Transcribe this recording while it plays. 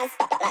React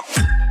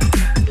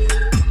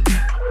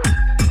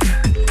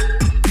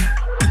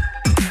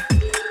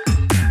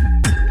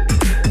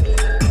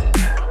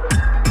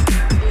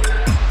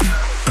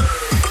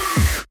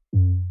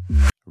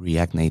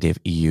Native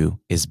EU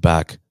is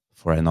back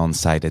for an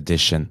on-site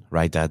edition.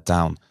 Write that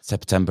down.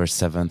 September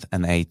 7th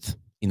and 8th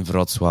in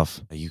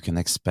Wrocław. You can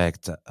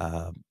expect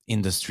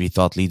industry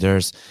thought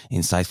leaders,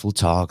 insightful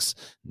talks,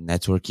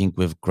 networking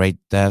with great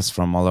devs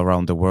from all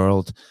around the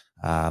world,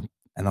 and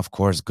of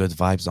course, good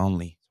vibes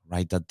only.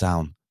 Write that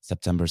down.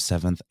 September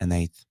 7th and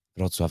 8th.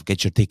 Wrocław.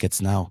 Get your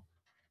tickets now.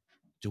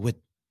 Do it.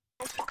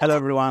 Hello,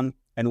 everyone,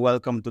 and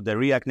welcome to the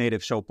React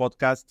Native Show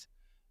podcast.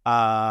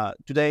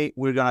 Today,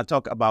 we're going to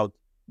talk about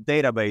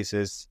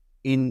databases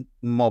in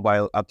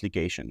mobile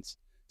applications.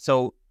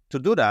 So to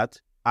do that,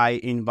 I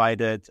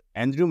invited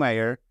Andrew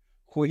Mayer,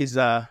 who is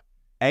a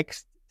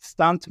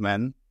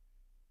ex-stuntman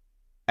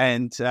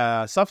and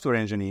software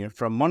engineer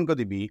from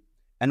MongoDB,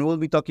 and we'll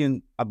be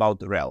talking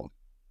about Realm.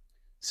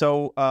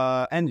 So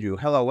Andrew,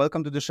 hello,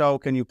 welcome to the show.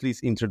 Can you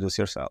please introduce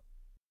yourself?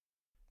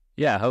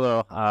 Yeah,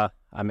 hello.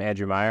 I'm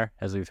Andrew Mayer,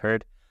 as we've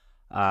heard.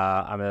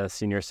 I'm a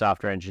senior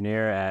software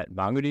engineer at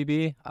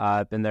MongoDB.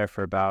 I've been there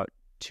for about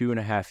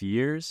 2.5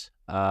 years.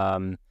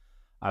 I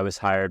was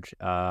hired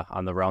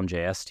on the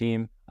Realm.js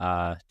team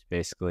to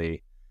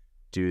basically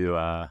do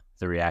the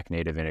React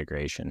Native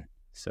integration.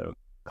 So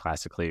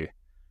classically,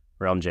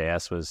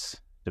 Realm.js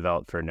was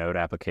developed for Node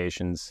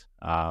applications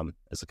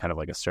as a kind of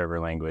like a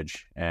server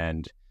language,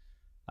 and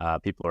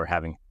people were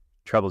having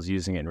troubles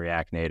using it in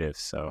React Native.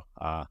 So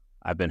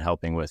I've been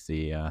helping with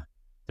the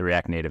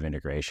React Native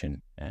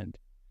integration. And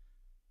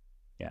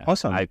yeah,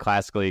 awesome. I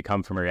classically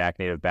come from a React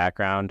Native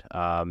background.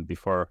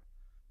 Before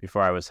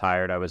I was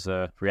hired, I was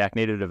a React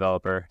Native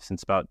developer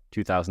since about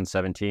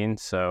 2017.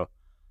 So,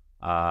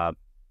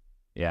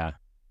 yeah,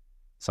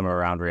 somewhere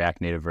around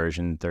React Native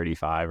version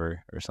 35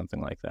 or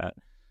something like that.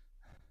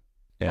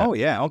 Yeah. Oh,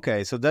 yeah.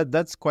 Okay. So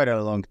that's quite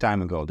a long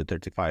time ago, the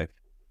 35.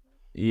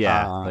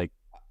 Yeah, like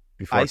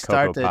before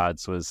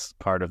CocoaPods was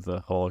part of the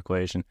whole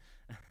equation.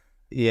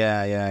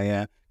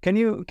 Yeah. Can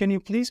you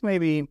please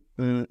maybe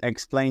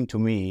explain to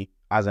me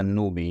as a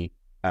newbie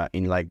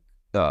in like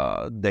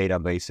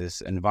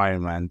databases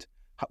environment,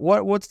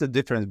 what's the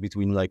difference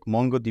between like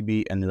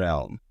MongoDB and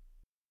Realm?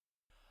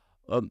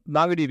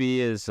 MongoDB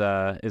is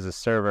a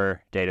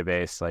server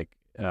database like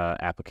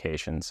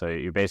application. So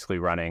you're basically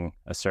running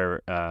a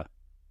server,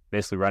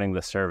 running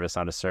the service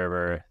on a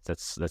server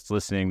that's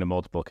listening to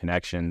multiple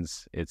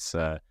connections. It's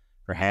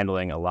for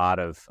handling a lot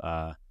of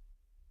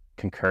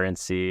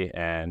concurrency,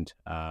 and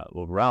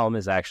Realm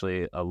is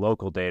actually a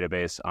local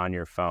database on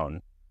your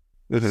phone.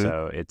 Mm-hmm.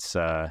 So it's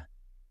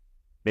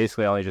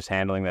basically only just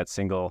handling that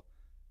single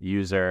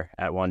user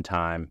at one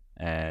time.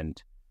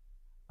 And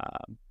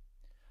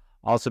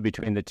also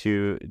between the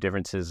two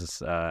differences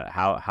is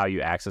how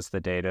you access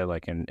the data.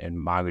 Like in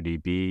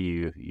MongoDB,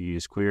 you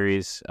use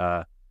queries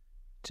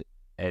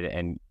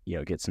and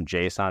get some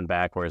JSON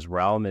back, whereas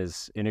Realm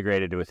is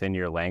integrated within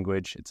your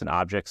language. It's an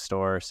object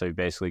store, so you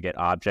basically get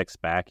objects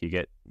back.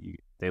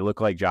 They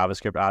look like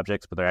JavaScript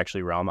objects, but they're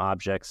actually Realm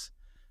objects.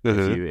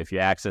 Mm-hmm. If you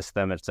access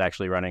them, it's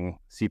actually running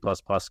C++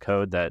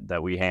 code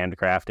that we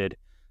handcrafted.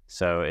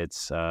 So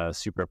it's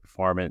super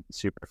performant,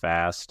 super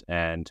fast,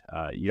 and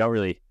you don't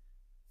really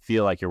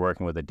feel like you're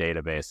working with a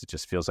database. It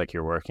just feels like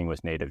you're working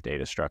with native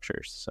data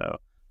structures. So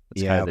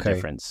that's kind of the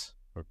difference.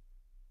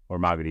 Or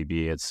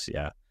MongoDB, it's,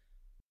 yeah.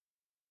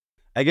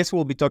 I guess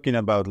we'll be talking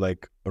about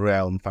like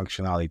Realm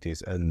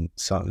functionalities and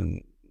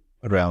some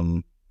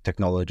Realm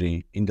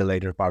technology in the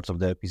later parts of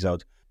the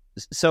episode.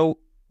 So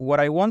what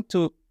I want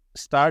to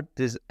start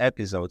these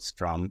episodes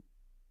from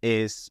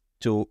is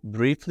to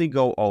briefly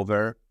go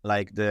over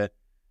like the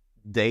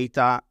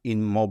data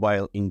in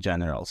mobile in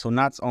general. So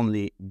not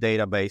only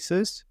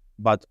databases,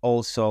 but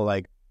also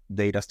like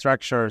data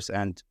structures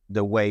and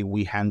the way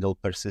we handle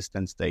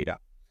persistence data.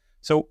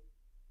 So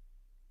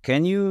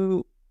can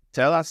you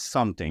tell us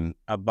something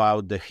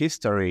about the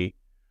history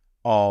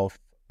of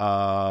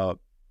databases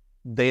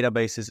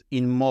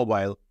in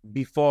mobile?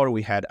 Before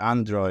we had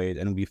Android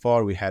and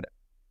before we had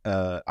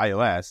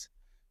iOS,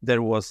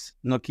 there was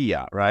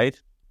Nokia, right?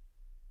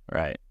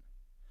 Right.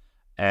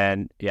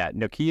 And yeah,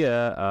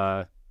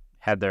 Nokia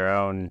had their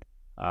own,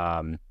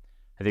 I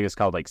think it was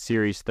called like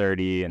Series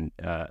 30 and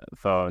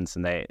phones,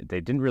 and they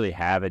didn't really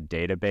have a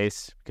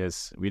database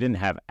because we didn't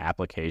have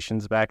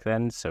applications back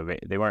then. So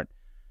they weren't,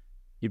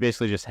 you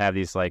basically just have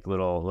these like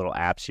little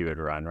apps you would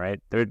run,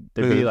 right? There'd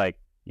be like,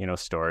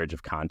 storage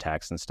of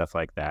contacts and stuff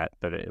like that,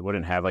 but it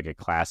wouldn't have like a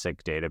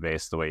classic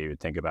database the way you would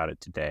think about it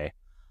today.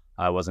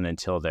 It wasn't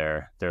until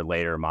their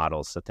later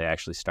models that they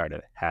actually started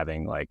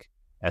having like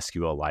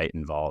SQLite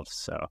involved.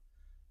 So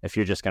if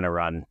you're just going to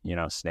run,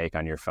 Snake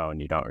on your phone,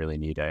 you don't really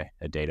need a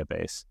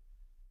database,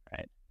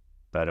 right?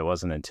 But it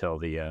wasn't until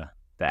the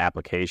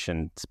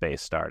application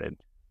space started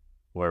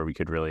where we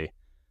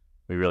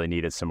really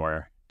needed some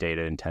more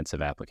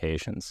data-intensive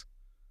applications.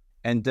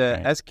 And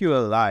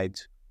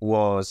SQLite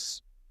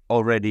was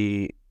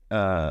already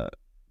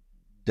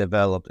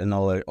developed and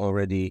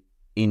already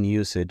in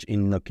usage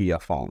in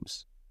Nokia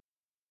phones.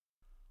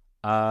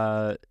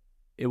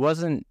 It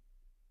wasn't.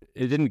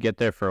 It didn't get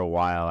there for a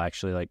while,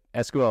 actually. Like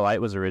SQLite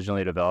was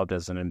originally developed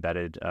as an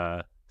embedded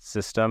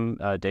system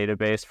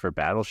database for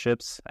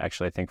battleships.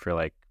 Actually, I think for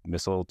like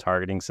missile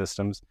targeting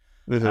systems.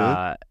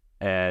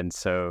 And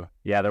so,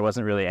 yeah, there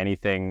wasn't really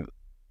anything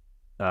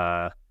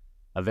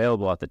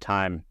available at the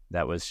time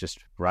that was just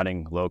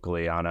running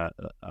locally on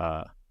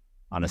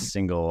a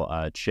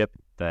single chip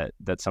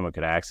that someone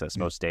could access.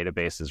 Most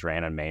databases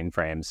ran on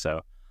mainframes,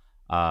 so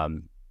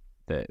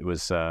it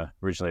was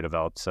originally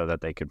developed so that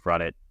they could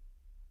run it,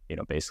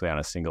 basically on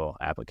a single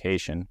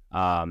application.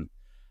 And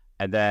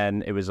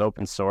then it was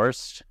open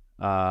sourced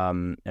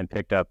and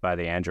picked up by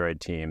the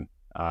Android team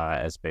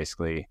as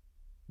basically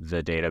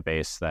the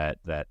database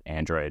that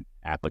Android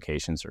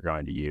applications are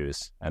going to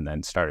use, and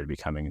then started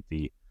becoming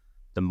the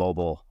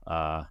mobile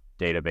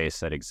database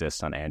that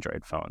exists on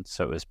Android phones.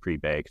 So it was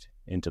pre-baked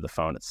into the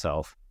phone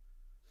itself.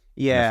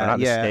 Yeah, if I'm not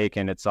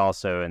mistaken, it's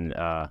also in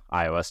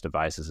iOS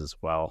devices as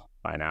well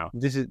by now.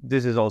 This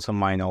is also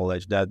my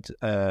knowledge that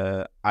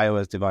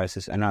iOS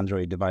devices and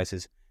Android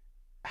devices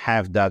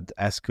have that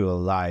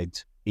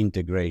SQLite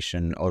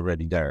integration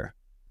already there,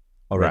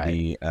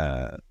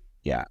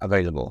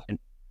 available.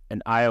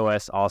 And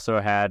iOS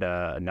also had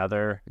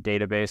another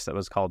database that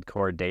was called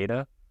Core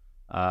Data.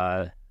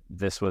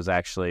 This was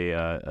actually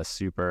a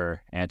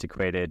super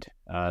antiquated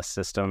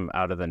system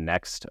out of the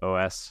Next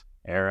OS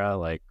era,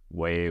 like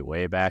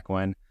way back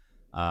when.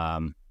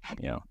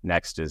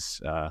 Next is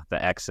the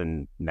X,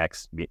 and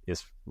Next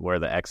is where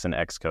the X and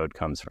Xcode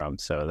comes from.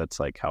 So that's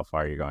like how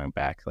far you're going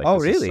back. Like, oh,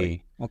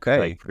 really? Okay.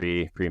 Like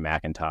pre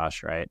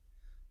Macintosh, right?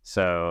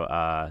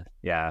 So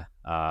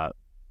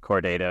Core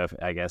Data,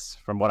 I guess,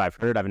 from what I've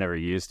heard, I've never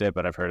used it,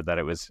 but I've heard that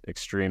it was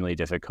extremely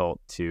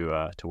difficult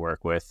to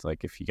work with.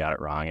 Like if you got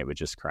it wrong, it would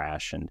just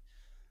crash. And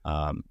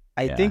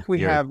I think we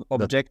have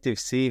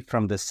Objective-C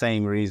from the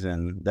same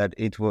reason, that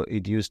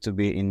it used to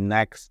be in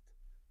Next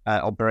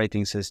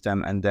operating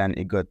system, and then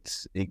it got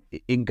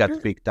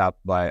picked up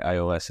by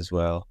iOS as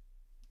well.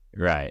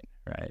 Right.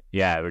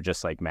 Yeah, it were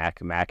just like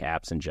Mac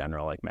apps in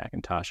general, like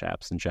Macintosh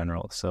apps in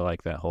general. So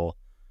like that whole.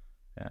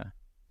 Yeah.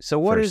 So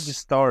what is the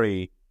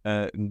story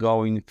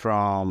going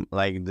from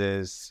like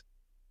this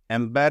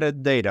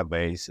embedded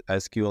database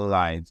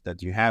SQLite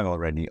that you have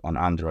already on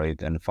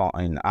Android and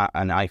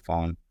an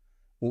iPhone?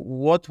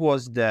 What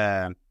was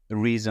the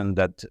reason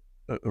that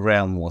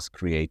Realm was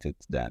created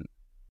then?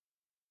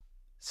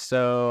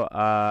 So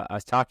I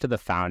talked to the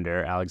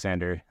founder,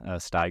 Alexander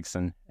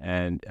Stigson,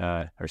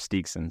 or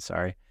Stiegson,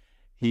 sorry.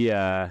 He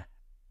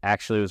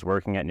actually was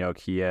working at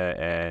Nokia,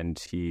 and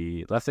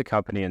he left the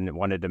company and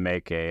wanted to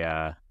make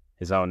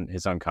his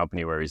own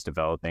company where he's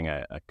developing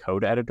a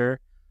code editor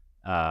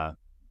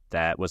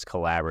that was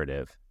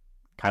collaborative,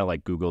 kind of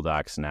like Google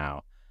Docs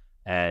now.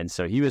 And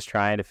so he was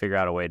trying to figure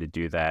out a way to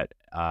do that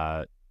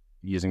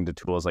using the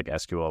tools like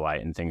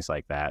SQLite and things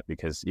like that,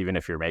 because even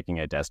if you're making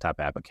a desktop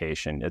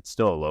application, it's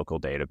still a local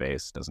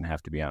database. It doesn't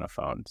have to be on a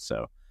phone.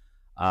 So,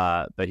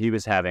 but he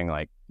was having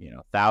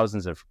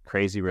thousands of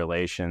crazy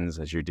relations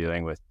as you're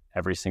dealing with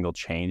every single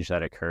change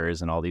that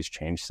occurs and all these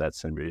change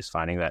sets, and he was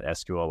finding that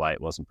SQLite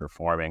wasn't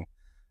performing.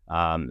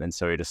 And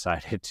so he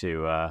decided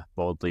to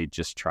boldly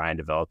just try and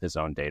develop his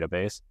own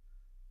database.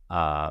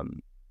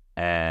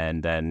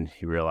 And then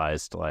he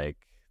realized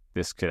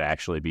this could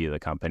actually be the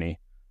company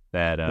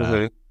that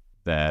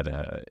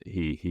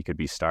he could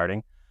be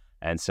starting.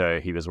 And so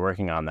he was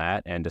working on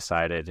that and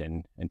decided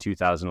in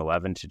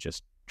 2011 to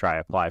just try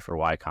apply for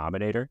Y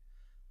Combinator.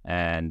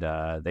 And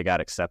they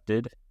got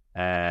accepted,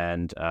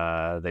 and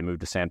they moved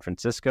to San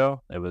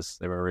Francisco. They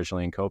were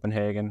originally in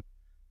Copenhagen,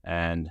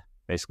 and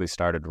basically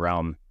started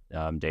Realm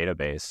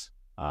database.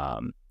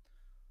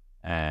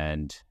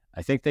 And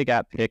I think they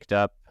got picked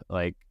up,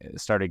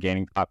 started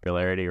gaining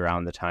popularity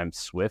around the time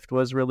Swift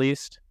was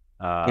released.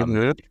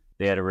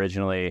 They had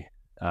originally,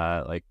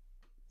 the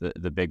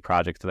big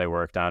project that they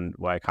worked on,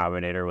 Y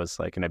Combinator, was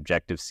like an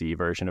Objective-C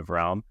version of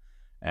Realm.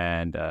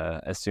 And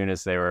as soon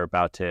as they were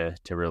about to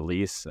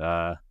release,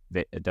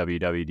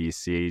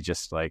 WWDC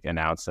just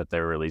announced that they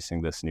were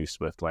releasing this new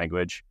Swift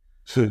language.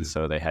 And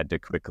so they had to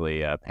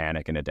quickly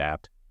panic and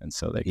adapt. And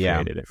so they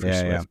created it for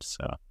Swift.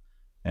 So,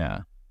 yeah.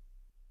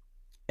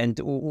 And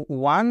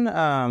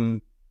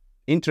one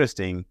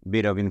interesting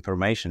bit of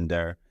information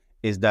there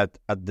is that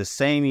at the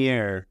same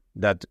year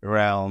that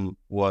Realm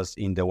was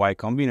in the Y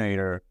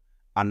Combinator,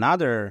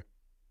 another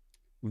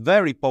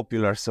very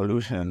popular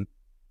solution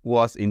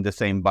was in the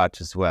same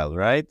batch as well,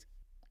 right?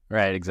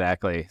 Right,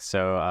 exactly.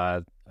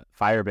 So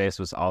Firebase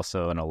was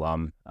also an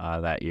alum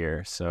that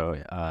year.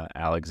 So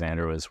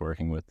Alexander was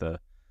working with the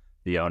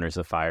owners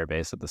of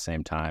Firebase at the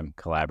same time,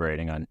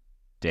 collaborating on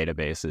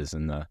databases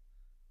in the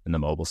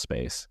mobile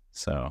space.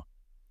 So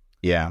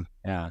yeah,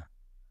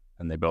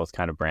 and they both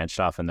kind of branched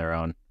off in their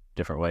own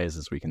different ways,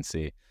 as we can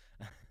see.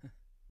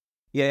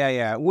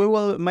 Yeah. We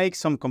will make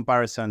some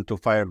comparison to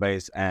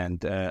Firebase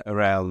and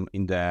Realm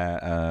in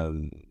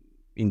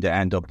the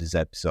end of this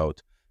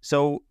episode.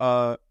 So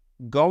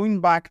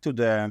going back to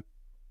the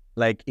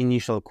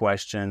initial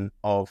question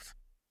of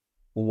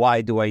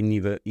why do I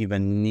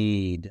even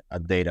need a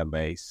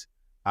database?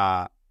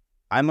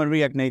 I'm a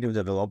React Native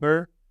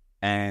developer,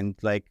 and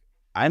like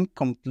I'm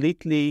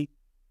completely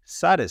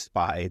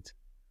satisfied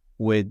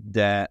with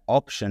the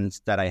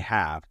options that I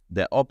have,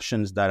 the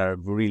options that are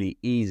really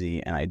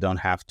easy, and I don't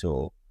have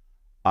to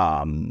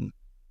add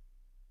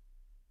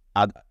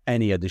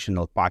any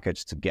additional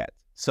package to get.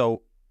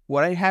 So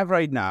what I have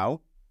right now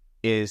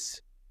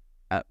is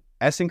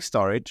async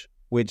storage,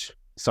 which,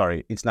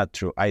 sorry, it's not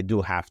true. I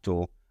do have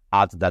to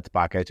add that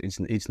package.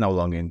 It's no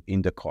longer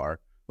in the core.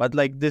 But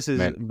like this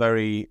is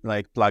very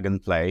like plug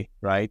and play,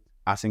 right?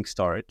 Async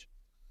storage.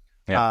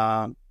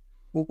 Yeah.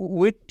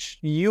 Which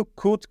you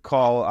could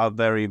call a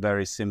very,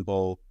 very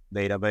simple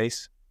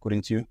database,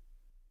 couldn't you?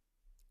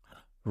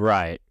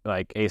 Right.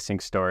 Like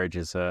async storage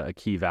is a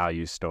key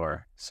value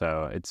store.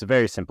 So it's a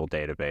very simple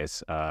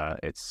database.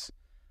 It's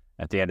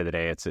at the end of the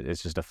day, it's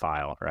just a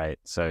file, right?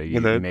 So you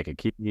make a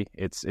key,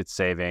 it's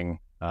saving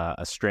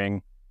a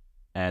string,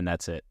 and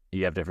that's it.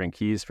 You have different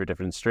keys for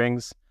different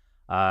strings.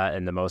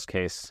 In the most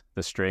case,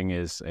 the string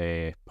is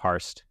a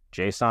parsed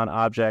JSON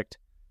object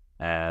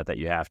that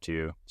you have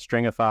to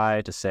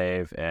stringify to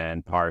save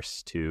and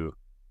parse to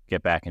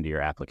get back into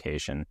your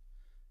application.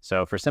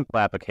 So for simple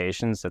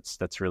applications,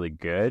 that's really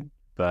good.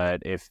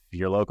 But if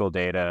your local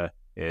data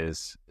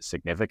is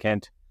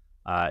significant,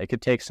 it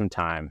could take some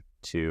time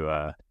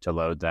to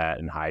load that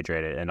and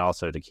hydrate it, and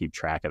also to keep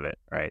track of it,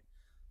 right?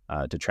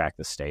 To track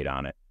the state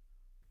on it.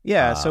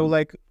 Yeah. So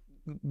like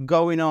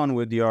going on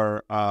with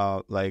your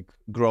like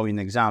growing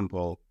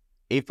example,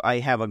 if I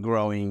have a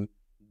growing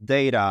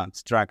data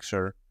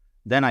structure,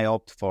 then I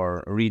opt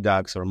for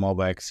Redux or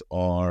Mobex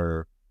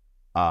or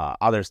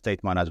other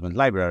state management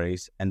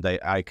libraries, and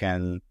I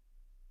can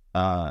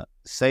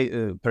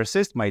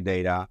persist my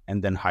data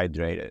and then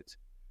hydrate it.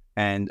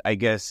 And I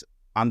guess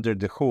under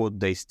the hood,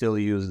 they still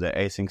use the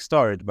async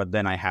storage, but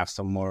then I have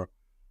some more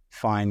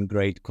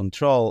fine-grained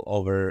control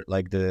over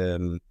like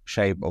the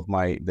shape of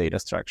my data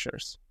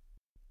structures.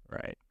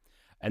 Right,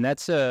 and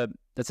that's a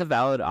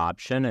valid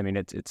option. I mean,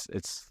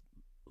 it's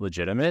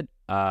legitimate,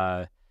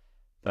 but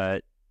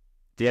at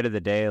the end of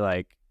the day,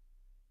 like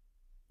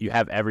you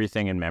have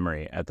everything in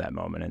memory at that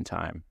moment in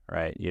time,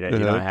 right? You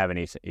don't have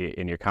any,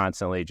 and you're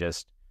constantly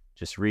just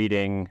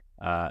reading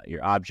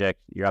your object,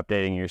 you're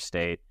updating your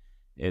state.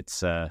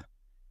 It's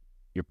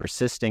you're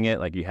persisting it,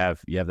 like you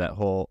have that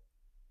whole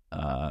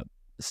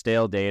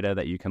stale data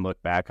that you can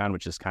look back on,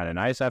 which is kind of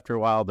nice after a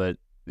while, but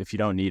if you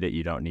don't need it,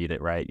 you don't need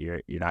it, right? You're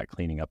not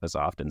cleaning up as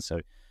often. So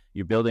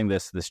you're building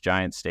this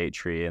giant state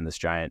tree and this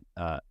giant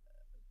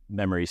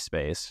memory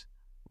space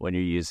when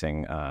you're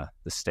using the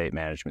state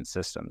management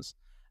systems.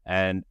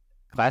 And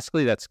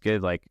classically, that's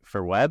good. Like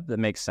for web, that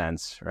makes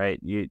sense, right?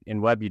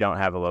 In web, you don't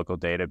have a local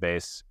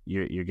database.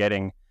 You're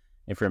getting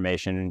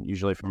information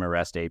usually from a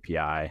REST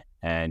API,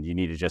 and you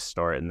need to just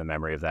store it in the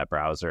memory of that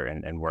browser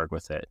and work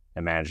with it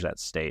and manage that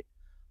state.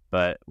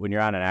 But when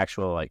you're on an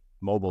actual like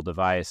mobile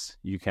device,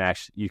 you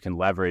can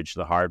leverage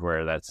the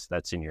hardware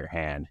that's in your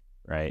hand,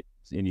 right?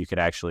 And you could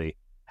actually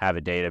have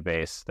a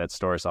database that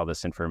stores all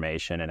this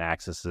information and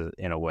accesses it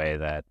in a way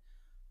that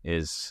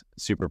is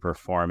super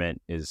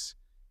performant, is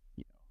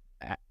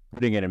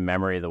putting it in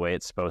memory the way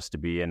it's supposed to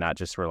be, and not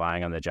just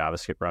relying on the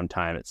JavaScript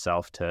runtime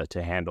itself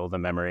to handle the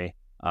memory.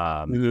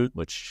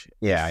 Which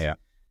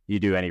you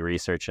do any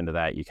research into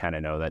that, you kind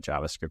of know that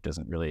JavaScript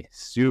isn't really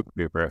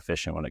super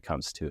efficient when it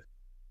comes to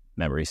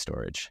memory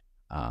storage.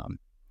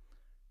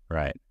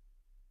 Right.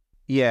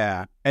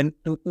 Yeah. And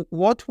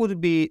what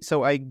would be,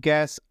 so I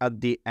guess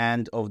at the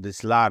end of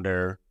this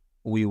ladder,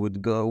 we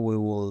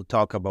will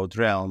talk about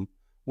Realm.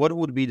 What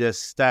would be the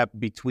step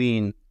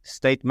between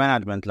state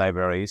management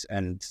libraries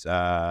and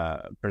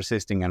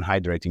persisting and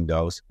hydrating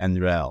those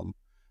and Realm?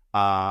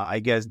 I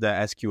guess the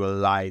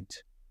SQLite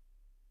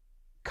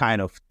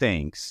kind of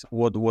things.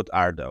 What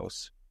are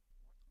those?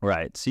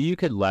 Right. So you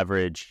could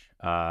leverage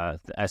the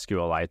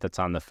SQLite that's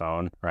on the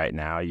phone right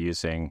now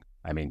using,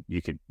 I mean,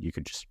 you could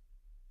just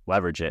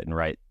leverage it and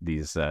write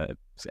these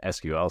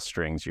SQL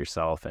strings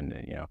yourself,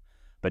 and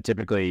but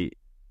typically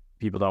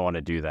people don't want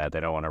to do that. They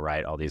don't want to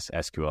write all these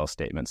SQL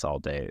statements all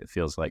day. It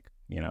feels like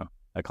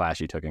a class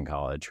you took in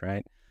college,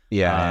 right?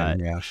 Yeah.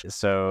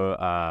 So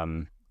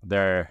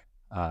there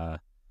are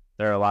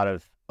a lot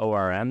of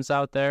ORMs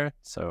out there,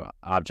 so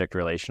object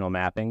relational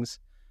mappings,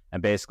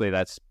 and basically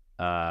that's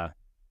kind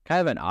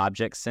of an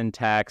object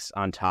syntax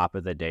on top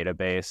of the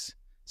database.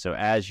 So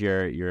as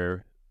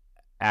you're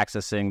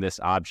accessing this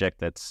object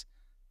that's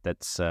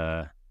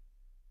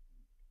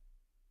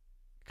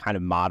kind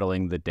of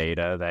modeling the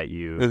data that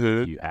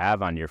you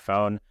have on your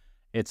phone,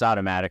 it's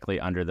automatically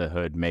under the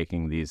hood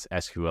making these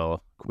SQL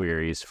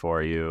queries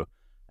for you,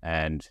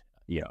 and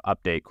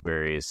update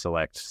queries,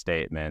 select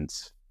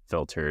statements,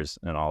 filters,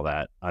 and all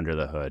that under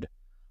the hood.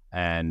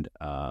 And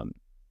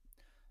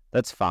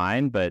that's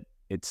fine, but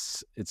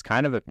it's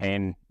kind of a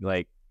pain.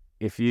 Like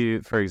if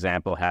you, for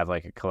example, have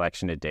like a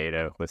collection of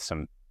data with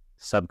some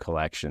sub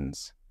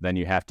collections, then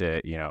you have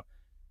to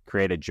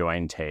create a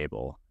join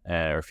table,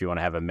 or if you want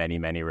to have a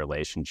many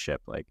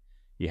relationship, like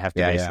You have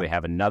to basically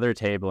have another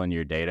table in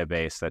your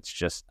database that's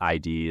just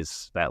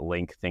IDs that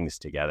link things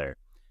together.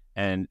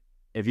 And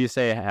if you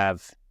say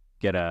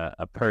get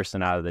a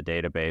person out of the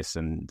database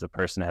and the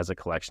person has a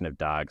collection of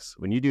dogs,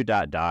 when you do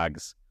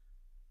 .dogs,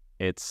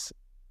 they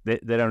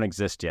don't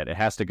exist yet. It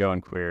has to go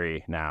in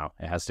query now.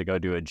 It has to go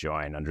do a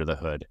join under the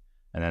hood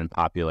and then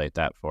populate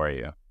that for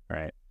you,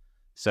 right?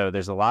 So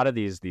there's a lot of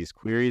these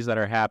queries that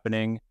are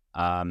happening.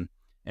 And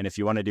if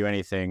you want to do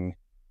anything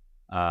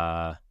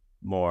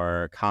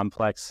more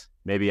complex,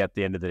 maybe at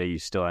the end of the day, you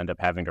still end up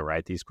having to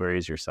write these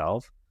queries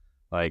yourself.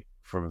 Like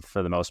for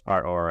the most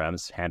part,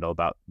 ORMs handle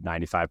about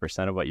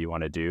 95% of what you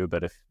want to do.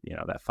 But if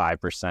that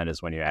 5%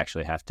 is when you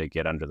actually have to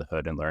get under the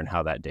hood and learn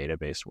how that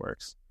database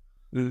works.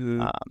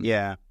 Mm-hmm.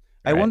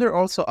 I wonder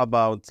also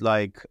about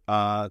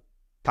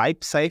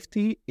type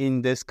safety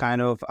in this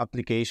kind of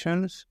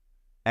applications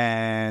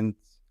and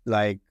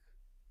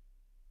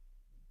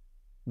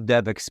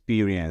dev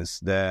experience,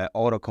 the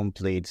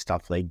autocomplete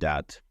stuff like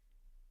that.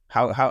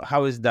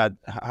 How is that?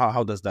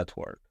 How does that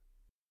work?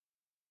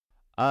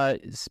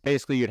 It's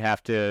basically you'd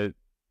have to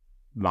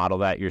model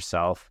that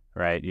yourself,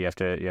 right? You have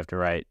to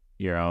write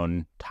your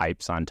own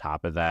types on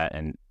top of that,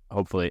 and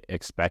hopefully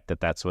expect that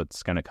that's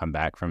what's going to come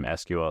back from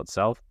SQL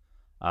itself.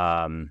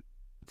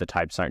 The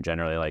types aren't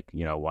generally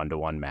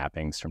one-to-one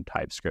mappings from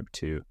TypeScript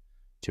to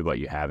what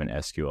you have in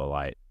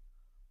SQLite.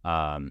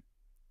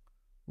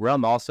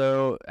 Realm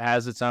also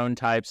has its own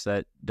types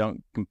that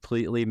don't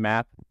completely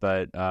map,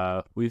 but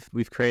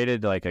we've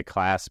created a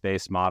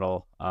class-based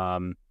model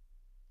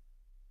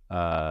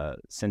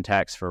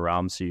syntax for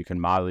Realm, so you can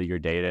model your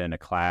data in a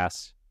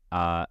class,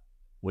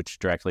 which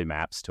directly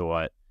maps to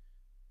what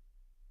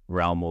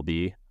Realm will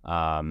be.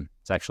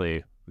 It's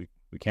actually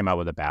we came out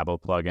with a Babel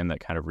plugin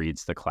that kind of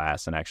reads the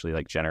class and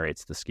actually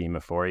generates the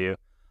schema for you.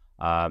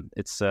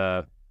 It's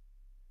a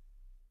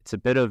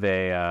bit of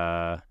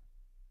a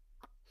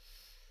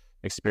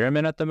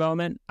experiment at the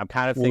moment. I'm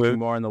kind of thinking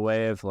more in the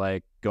way of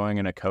going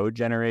in a code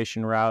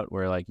generation route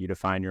where you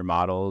define your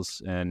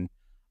models, and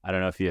I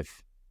don't know if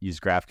you've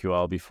used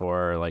GraphQL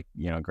before, or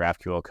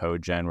GraphQL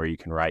code gen where you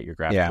can write your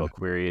GraphQL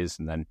queries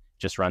and then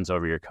just runs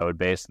over your code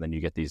base, and then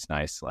you get these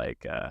nice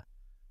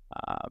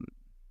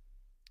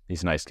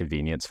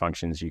convenience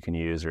functions you can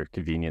use, or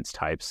convenience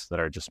types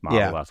that are just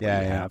modeled off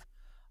what you have.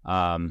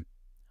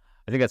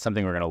 I think that's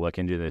something we're going to look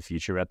into in the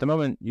future. But at the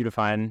moment, you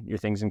define your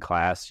things in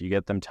class, you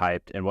get them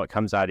typed, and what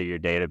comes out of your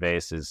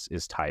database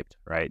is typed,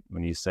 right?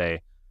 When you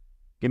say,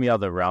 give me all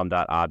the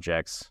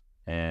realm.objects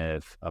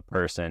of a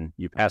person,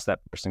 you pass that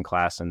person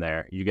class in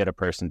there, you get a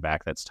person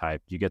back that's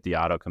typed, you get the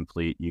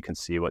autocomplete, you can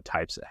see what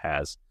types it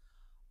has.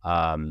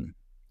 At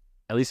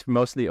least for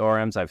most of the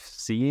ORMs I've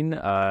seen,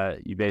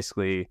 you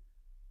basically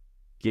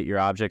get your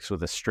objects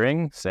with a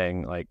string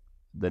saying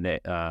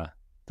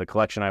the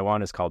collection I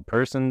want is called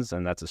persons,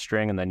 and that's a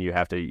string, and then you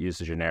have to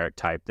use a generic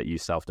type that you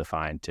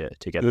self-define to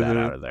get that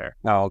out of there.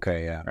 Oh,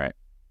 okay, yeah. Right.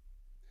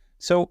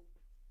 So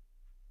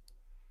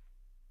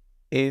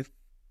if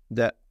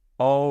the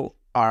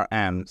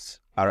ORMs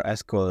are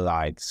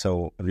SQLite,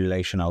 so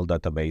relational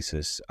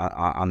databases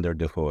under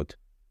the hood,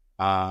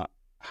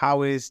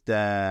 how is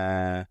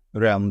the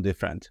Realm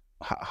different?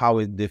 How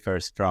it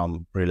differs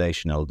from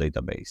relational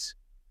database,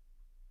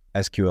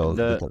 SQL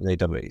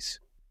database?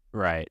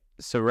 Right.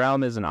 So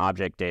Realm is an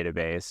object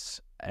database,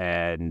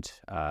 and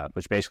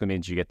which basically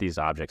means you get these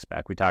objects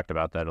back. We talked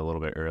about that a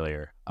little bit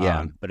earlier.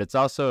 But it's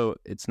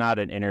not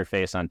an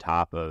interface on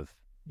top of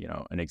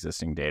an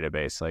existing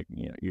database.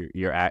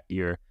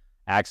 You're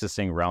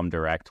accessing Realm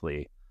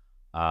directly.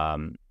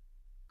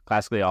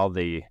 Classically, all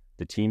the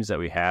teams that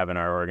we have in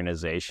our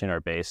organization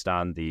are based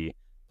on the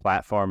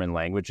platform and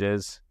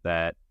languages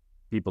that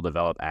people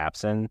develop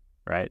apps in.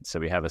 Right. So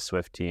we have a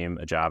Swift team,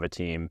 a Java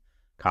team,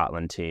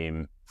 Kotlin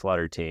team,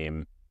 Flutter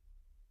team,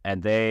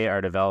 and they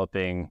are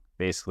developing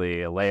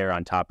basically a layer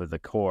on top of the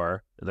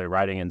core. They're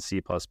writing in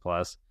C++,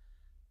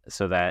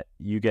 so that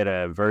you get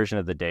a version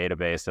of the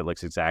database that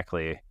looks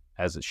exactly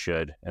as it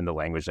should in the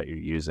language that you're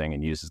using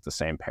and uses the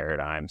same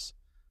paradigms.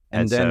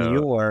 And then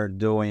you are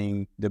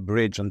doing the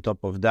bridge on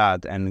top of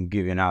that and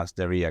giving us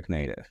the React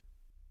Native.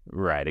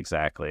 Right,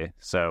 exactly.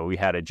 So we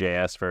had a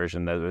JS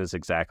version that was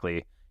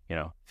exactly,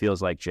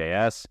 feels like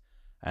JS.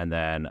 And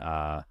then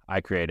I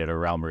created a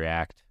Realm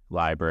React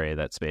library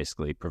that's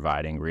basically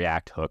providing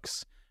React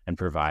hooks and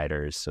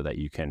providers so that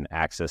you can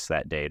access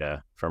that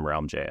data from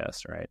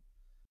Realm.js, right?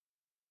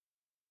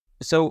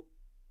 So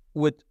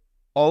with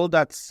all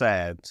that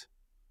said,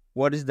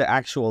 what is the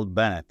actual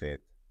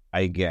benefit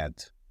I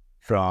get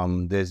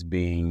from this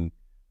being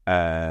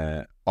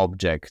an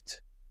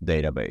object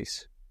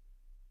database?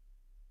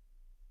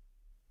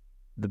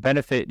 The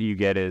benefit you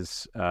get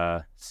is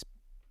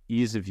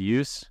ease of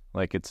use.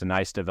 It's a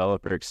nice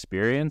developer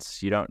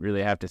experience. You don't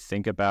really have to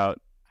think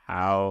about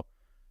how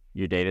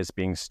your data is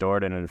being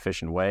stored in an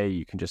efficient way.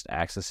 You can just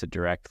access it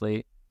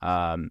directly.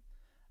 And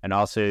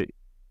also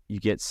you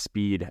get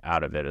speed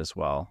out of it as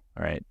well,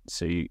 right?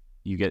 So you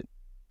get,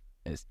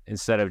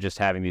 instead of just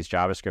having these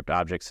JavaScript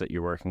objects that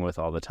you're working with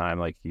all the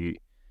time, you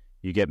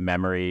get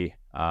memory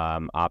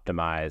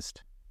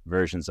optimized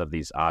versions of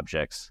these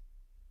objects.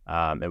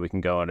 And we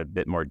can go in a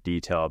bit more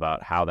detail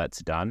about how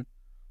that's done.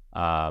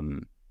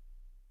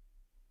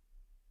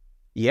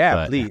 Please.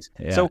 Yeah.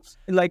 So,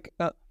 like,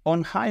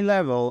 on high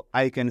level,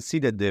 I can see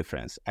the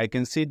difference. I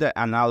can see the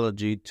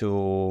analogy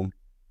to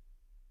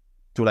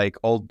like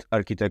old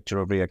architecture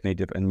of React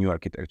Native and new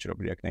architecture of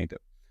React Native.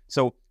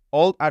 So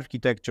old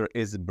architecture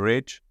is a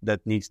bridge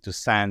that needs to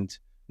send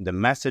the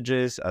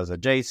messages as a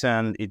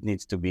JSON. It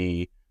needs to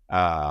be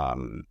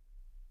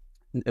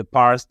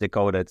parsed,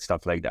 decoded,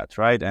 stuff like that,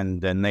 right?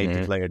 And the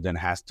native layer then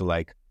has to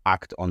like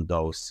act on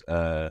those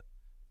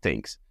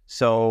things.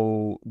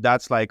 So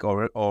that's like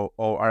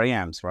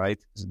ORMs, right?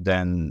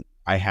 Then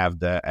I have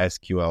the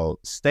SQL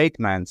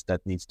statements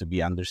that needs to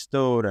be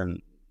understood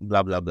and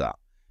blah, blah, blah.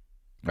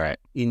 Right.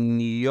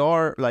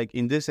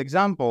 In this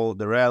example,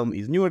 the Realm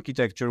is new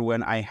architecture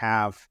when I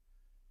have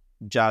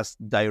just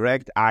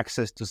direct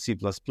access to C++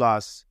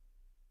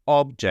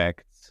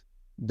 objects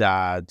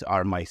that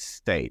are my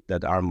state,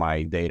 that are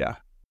my data.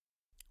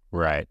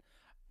 Right.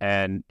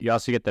 And you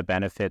also get the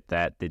benefit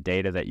that the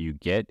data that you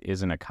get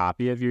isn't a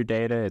copy of your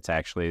data. It's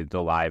actually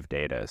the live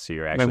data. So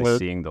you're actually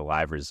seeing the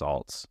live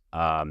results.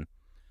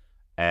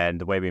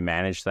 And the way we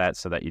manage that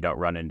so that you don't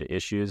run into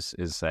issues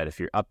is that if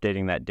you're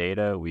updating that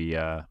data, we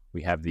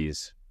have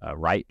these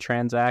write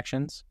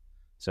transactions.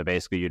 So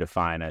basically you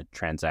define a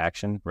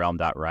transaction,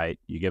 realm.write,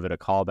 you give it a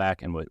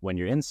callback, and when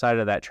you're inside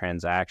of that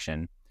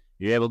transaction,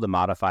 you're able to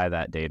modify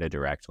that data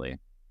directly.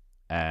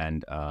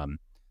 And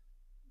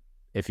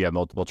if you have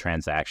multiple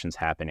transactions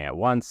happening at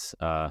once,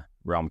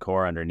 Realm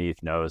Core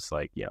underneath knows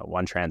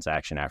one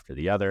transaction after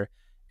the other.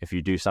 If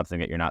you do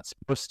something that you're not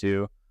supposed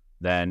to,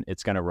 then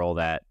it's going to roll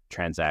that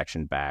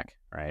transaction back,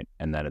 right?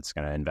 And then it's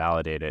going to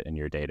invalidate it and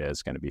your data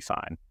is going to be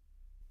fine.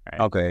 Right?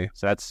 Okay.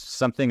 So that's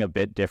something a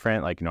bit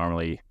different. Like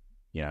normally,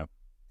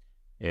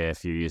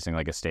 if you're using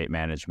like a state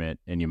management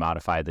and you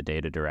modify the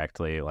data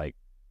directly,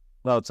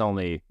 it's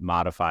only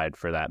modified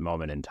for that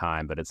moment in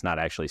time, but it's not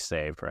actually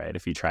saved, right?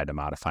 If you tried to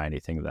modify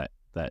anything that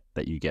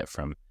you get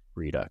from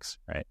Redux,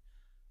 right?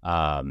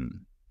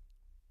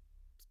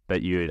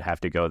 But you would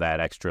have to go that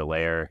extra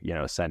layer,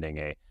 sending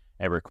a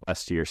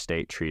request to your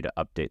state tree to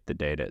update the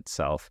data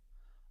itself.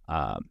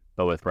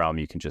 But with Realm,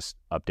 you can just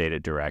update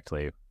it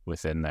directly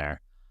within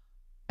there.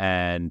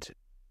 And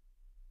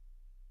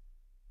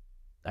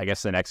I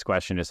guess the next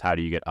question is, how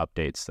do you get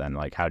updates then?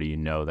 Like, how do you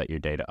know that your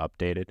data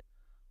updated?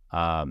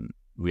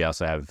 We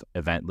also have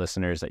event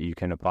listeners that you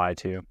can apply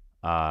to,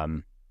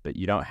 but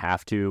you don't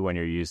have to when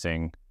you're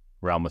using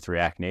Realm with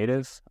React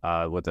Native.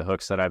 With the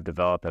hooks that I've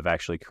developed, I've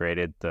actually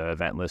created the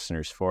event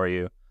listeners for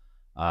you,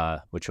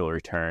 which will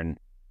return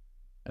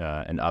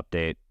an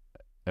update.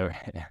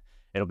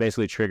 It'll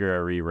basically trigger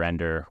a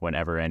re-render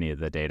whenever any of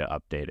the data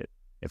updated,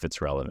 if it's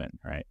relevant,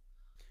 right?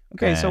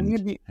 Okay, so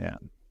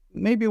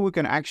maybe we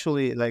can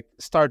actually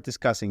start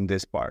discussing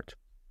this part.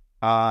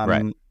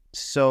 Right.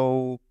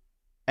 So,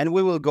 and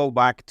we will go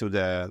back to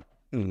the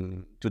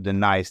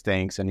nice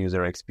things and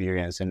user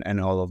experience and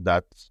all of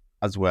that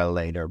as well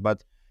later.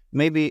 But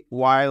maybe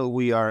while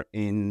we are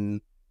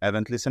in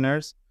event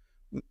listeners,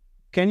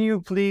 can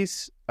you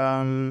please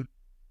try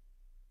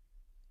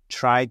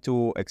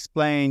to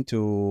explain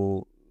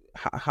to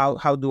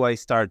how do I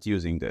start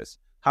using this?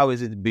 How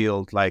is it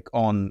built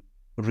on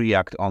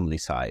React only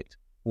side?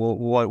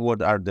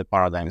 What are the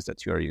paradigms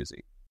that you are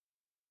using?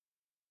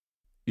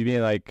 You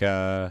mean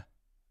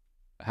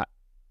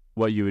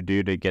what you would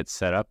do to get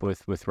set up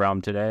with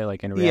Realm today,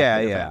 like in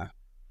React? Yeah.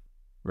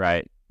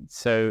 Right.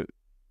 So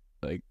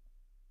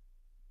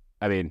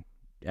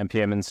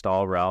npm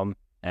install Realm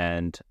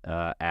and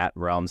at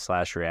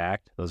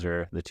Realm/React. Those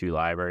are the two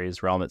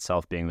libraries. Realm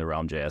itself being the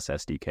Realm.js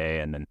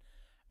SDK, and then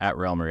at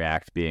Realm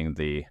React being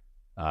the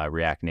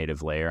React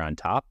Native layer on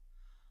top.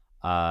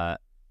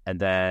 And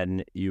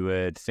then you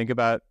would think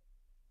about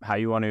how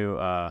you want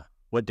to,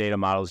 what data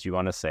models you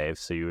want to save.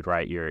 So you would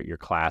write your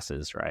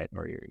classes, right,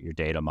 or your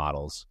data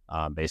models,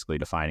 basically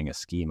defining a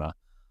schema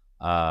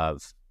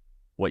of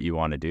what you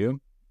want to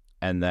do,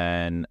 and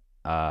then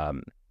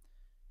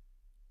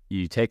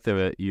you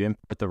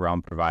import the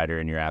Realm provider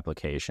in your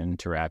application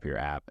to wrap your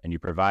app, and you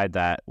provide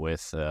that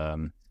with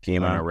an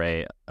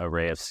array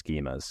of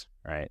schemas,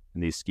 right?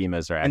 And these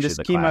schemas are actually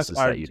the classes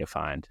that you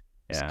defined.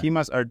 Yeah.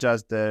 Schemas are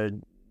just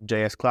the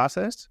JS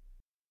classes?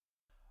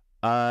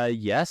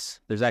 Yes.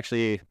 There's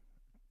actually,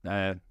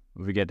 if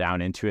we get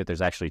down into it,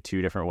 there's actually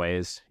two different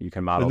ways you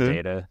can model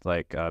data.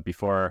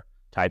 Before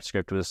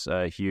TypeScript was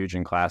huge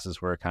and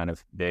classes were kind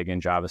of big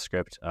in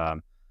JavaScript,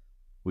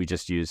 we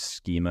just use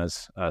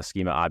schemas,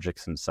 schema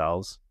objects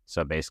themselves.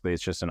 So basically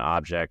it's just an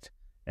object.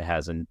 It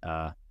has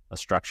a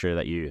structure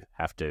that you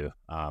have to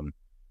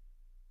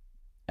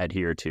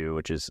adhere to,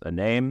 which is a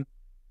name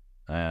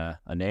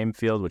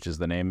field, which is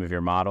the name of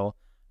your model,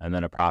 and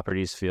then a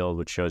properties field,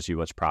 which shows you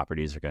which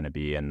properties are going to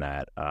be in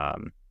that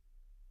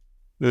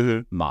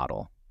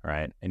model,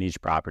 right? And each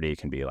property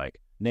can be like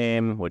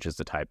name, which is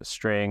the type of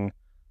string,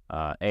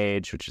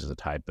 age, which is the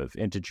type of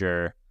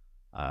integer,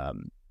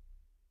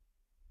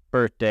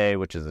 birthday,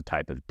 which is a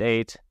type of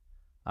date,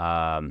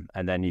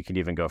 And then you can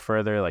even go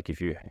further. Like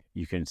if you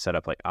can set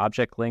up like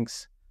object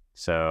links.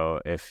 So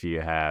if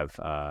you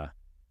have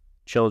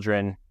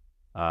children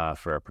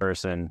for a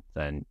person,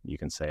 then you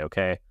can say,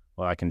 okay,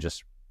 well, I can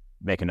just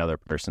make another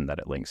person that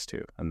it links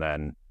to. And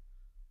then,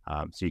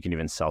 so you can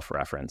even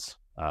self-reference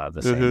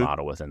the same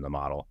model within the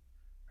model.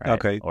 Right?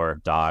 Okay.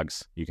 Or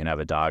dogs, you can have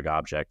a dog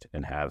object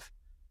and have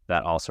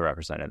that also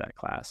represented in that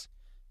class.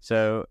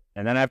 So,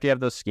 and then after you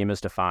have those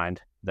schemas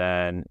defined,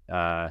 then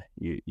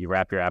you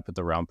wrap your app with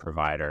the Realm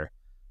provider.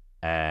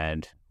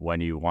 And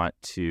when you want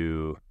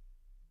to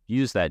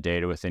use that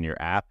data within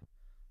your app,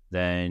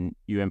 then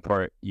you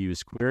import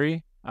use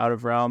query out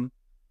of Realm.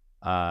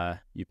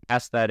 You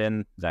pass that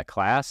in that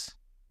class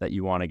that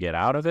you want to get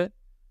out of it,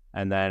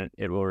 and then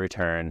it will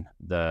return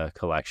the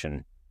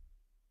collection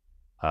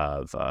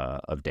of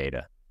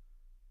data.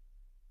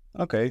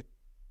 Okay.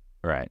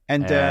 Right.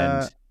 And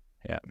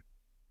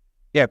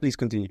yeah, please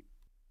continue.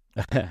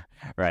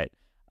 Right.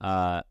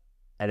 And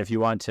if you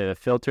want to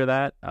filter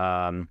that,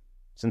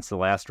 since the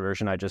last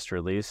version I just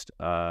released,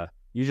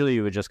 usually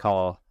you would just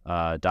call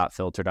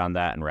 .filtered on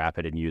that and wrap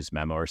it in use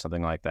memo or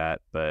something like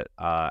that. But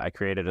I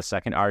created a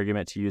second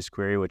argument to use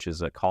query, which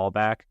is a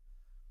callback,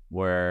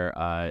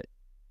 where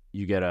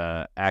you get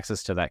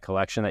access to that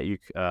collection that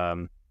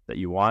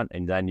you want,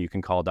 and then you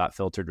can call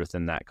 .filtered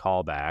within that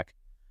callback,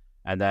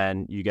 and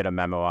then you get a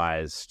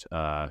memoized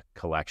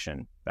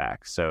collection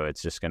back. So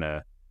it's just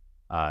gonna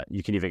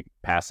you can even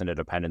pass in a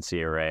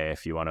dependency array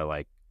if you want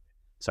to.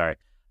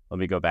 Let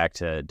me go back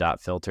to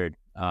 .filtered.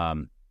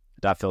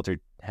 .filtered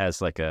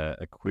has like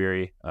a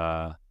query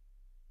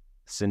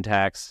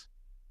syntax,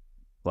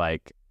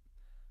 like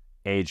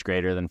age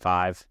greater than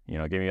 5.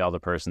 Give me all the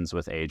persons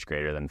with age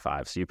greater than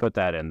 5. So you put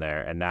that in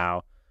there, and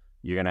now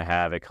you're going to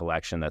have a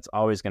collection that's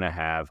always going to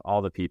have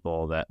all the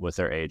people that with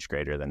their age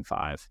greater than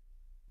 5.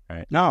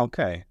 Right. No,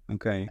 okay.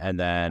 And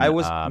then I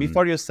was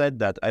before you said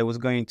that, I was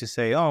going to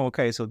say, oh,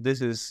 okay, so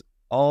this is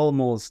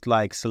almost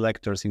like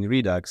selectors in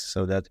Redux,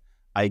 so that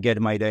I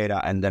get my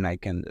data and then I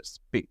can just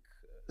pick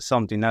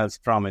something else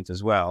from it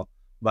as well.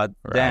 But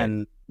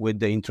then with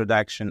the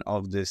introduction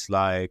of this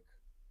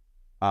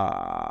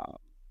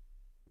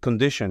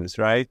conditions,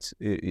 right?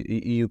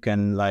 You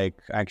can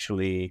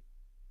actually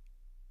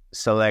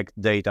select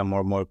data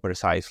more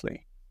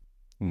precisely.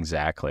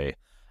 Exactly.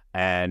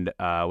 And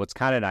what's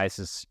kind of nice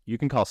is you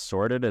can call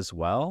sorted as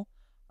well,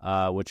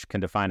 which can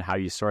define how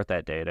you sort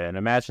that data. And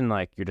imagine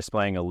you're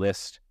displaying a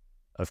list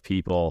of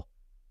people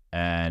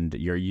and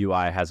your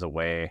UI has a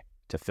way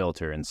to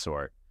filter and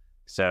sort.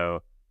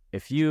 So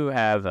if you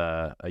have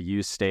a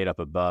use state up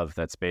above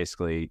that's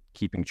basically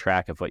keeping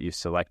track of what you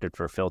selected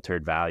for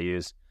filtered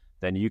values,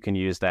 then you can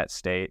use that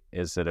state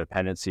as a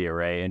dependency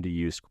array into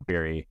use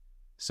query,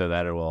 so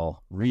that it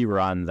will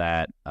rerun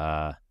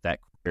that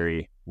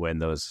query when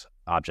those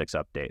objects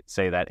update.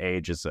 Say that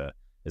age is a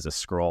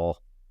scroll,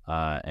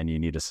 and you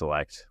need to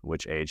select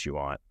which age you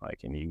want.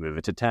 And you move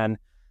it to 10,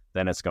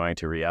 then it's going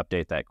to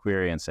re-update that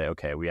query and say,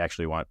 okay, we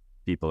actually want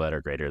people that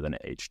are greater than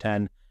age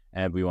 10,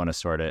 and we want to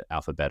sort it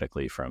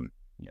alphabetically from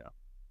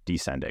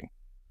descending.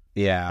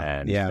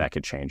 And that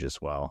could change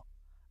as well.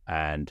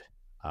 And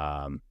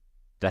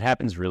that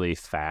happens really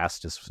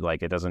fast. It's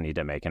it doesn't need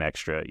to make an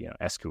extra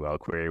SQL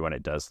query when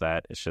it does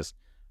that. It's just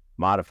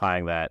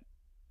modifying that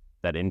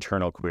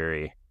internal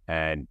query,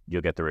 and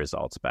you'll get the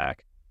results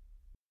back.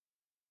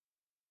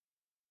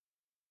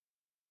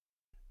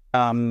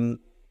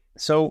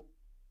 So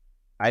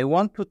I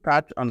want to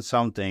touch on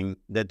something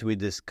that we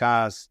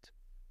discussed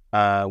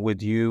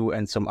with you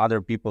and some other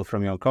people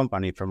from your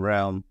company, from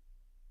Realm.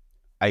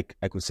 I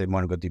could say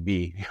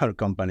MongoDB, your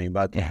company,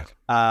 but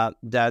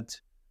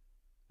that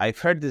I've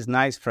heard this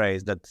nice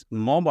phrase that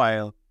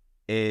mobile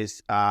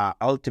is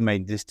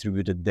ultimate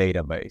distributed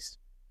database.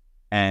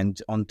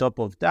 And on top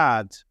of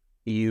that,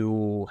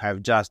 you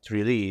have just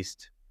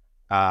released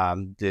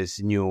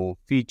this new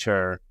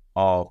feature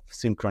of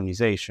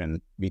synchronization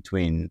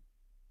between,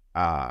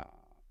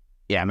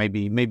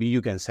 maybe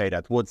you can say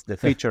that, what the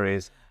feature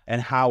is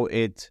and how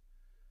it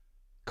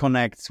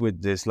connects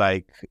with this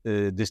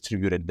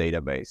distributed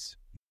database.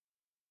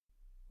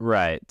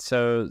 Right.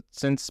 So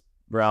since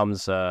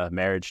Realm's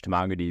marriage to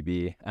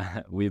MongoDB,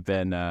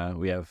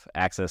 we have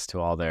access to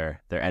all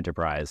their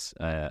enterprise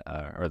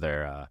or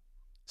their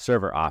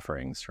server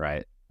offerings,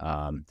 right?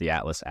 The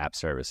Atlas app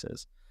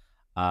services,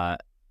 and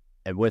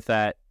with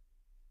that,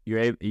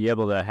 you're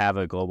able to have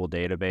a global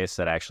database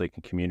that actually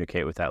can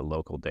communicate with that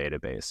local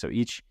database. So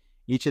each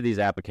of these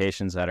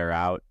applications that are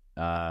out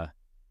are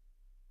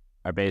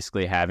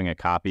basically having a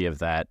copy of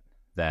that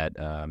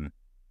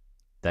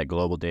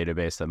global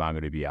database that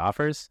MongoDB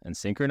offers and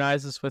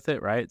synchronizes with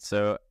it, right?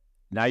 So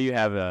now you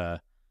have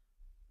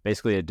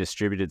basically a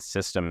distributed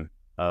system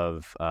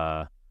of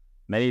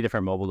many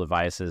different mobile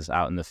devices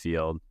out in the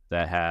field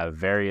that have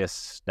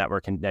various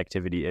network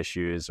connectivity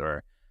issues,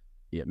 or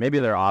maybe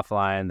they're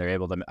offline, they're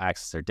able to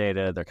access their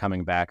data, they're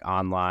coming back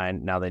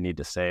online. Now they need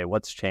to say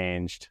what's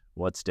changed,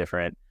 what's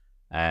different,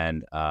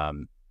 and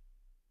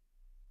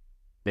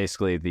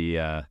basically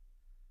the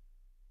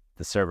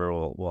the server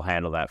will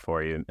handle that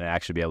for you and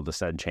actually be able to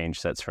send change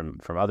sets from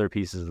other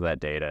pieces of that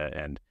data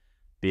and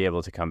be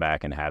able to come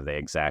back and have the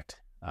exact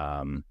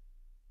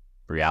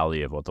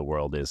reality of what the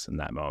world is in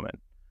that moment,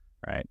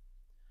 right?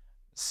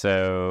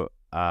 So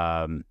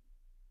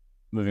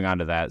moving on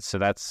to that. So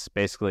that's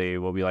basically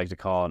what we like to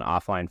call an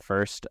offline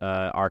first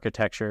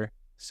architecture.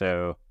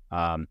 So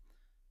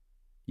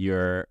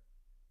your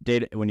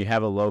data, when you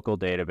have a local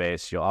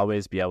database, you'll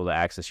always be able to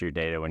access your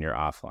data when you're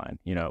offline.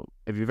 You know,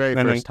 if you very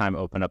first time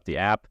open up the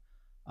app,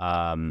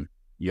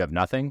 you have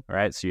nothing,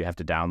 right? So you have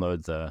to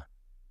download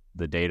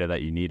the data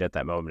that you need at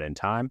that moment in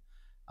time.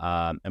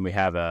 And we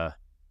have a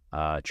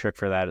trick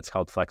for that. It's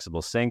called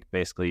flexible sync.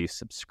 Basically, you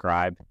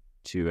subscribe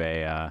to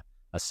a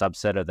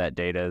subset of that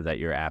data that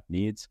your app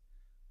needs.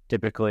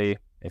 Typically,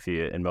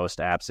 in most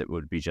apps, it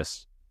would be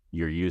just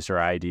your user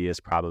ID is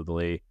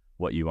probably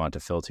what you want to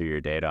filter your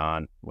data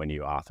on when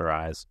you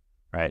authorize,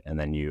 right? And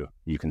then you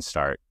can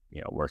start,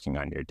 working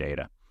on your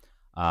data.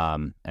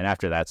 And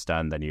after that's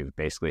done, then you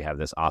basically have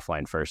this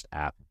offline first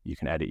app. You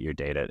can edit your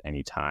data at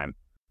any time.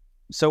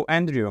 So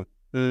Andrew,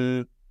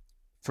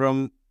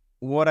 from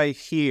what I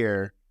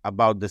hear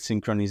about the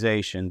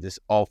synchronization, this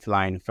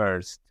offline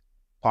first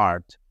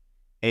part,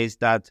 is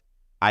that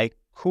I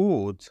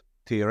could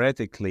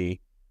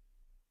theoretically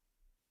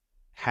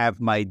have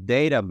my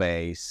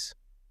database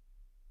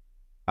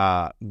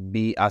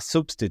be a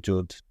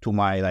substitute to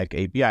my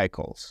API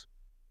calls,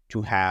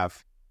 to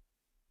have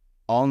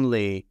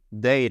only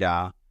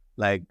data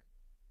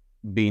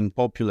being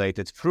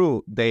populated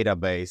through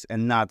database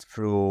and not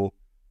through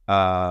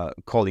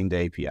calling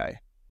the API.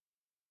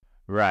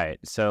 Right.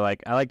 So I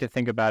like to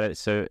think about it.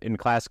 So in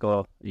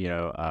classical,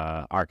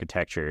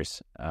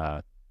 architectures,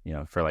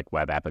 for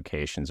web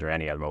applications or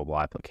any other mobile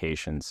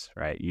applications,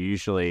 right? You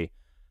usually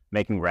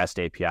making REST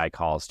API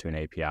calls to an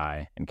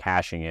API and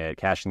caching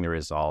the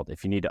result.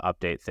 If you need to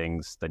update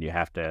things, then you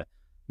have to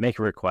make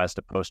a request,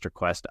 a post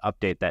request to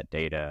update that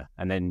data.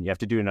 And then you have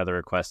to do another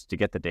request to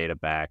get the data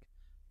back.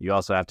 You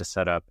also have to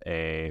set up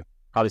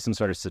probably some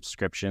sort of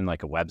subscription,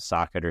 like a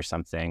WebSocket or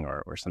something,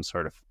 or some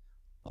sort of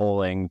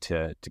polling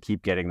to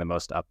keep getting the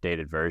most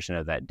updated version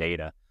of that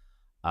data.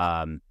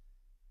 But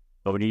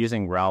when you're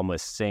using Realm with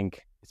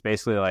Sync, it's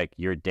basically like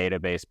your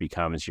database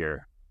becomes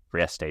your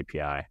REST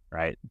API,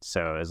 right?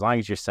 So as long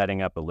as you're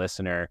setting up a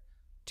listener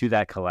to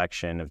that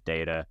collection of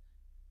data,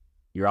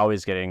 you're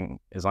always getting,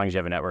 as long as you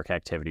have a network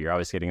activity, you're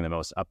always getting the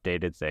most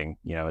updated thing.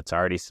 It's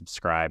already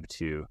subscribed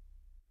to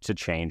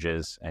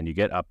changes, and you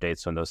get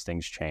updates when those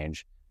things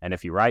change. And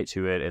if you write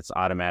to it, it's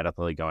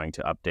automatically going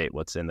to update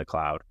what's in the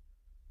cloud.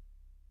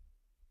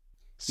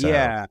 So,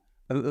 yeah,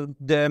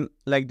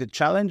 the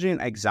challenging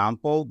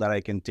example that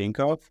I can think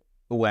of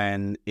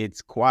when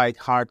it's quite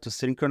hard to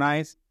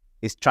synchronize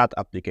is chat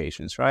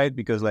applications, right?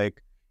 Because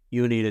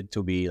you need it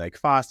to be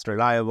fast,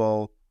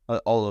 reliable,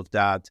 all of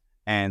that,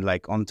 and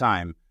on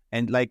time.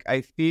 And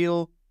I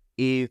feel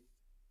if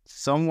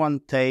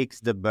someone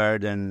takes the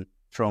burden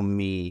from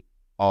me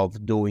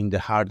of doing the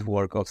hard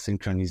work of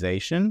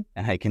synchronization,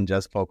 and I can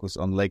just focus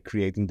on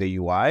creating the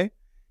UI,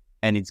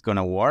 and it's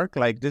gonna work,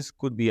 this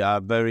could be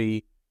a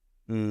very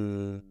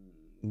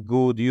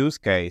good use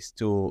case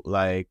to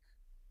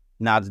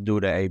not do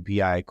the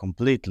API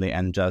completely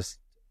and just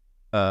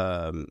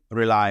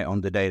rely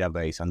on the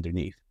database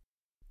underneath.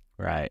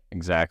 Right,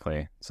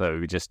 exactly. So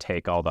we just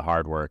take all the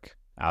hard work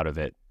out of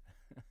it.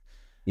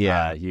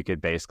 Yeah, you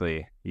could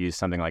basically use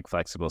something like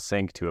Flexible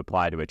Sync to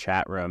apply to a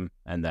chat room,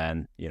 and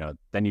then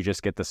then you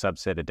just get the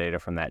subset of data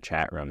from that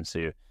chat room.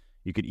 So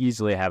you could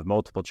easily have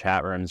multiple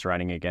chat rooms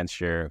running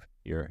against your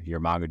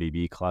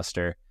MongoDB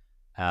cluster,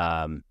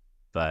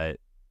 but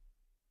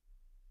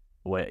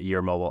what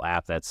your mobile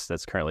app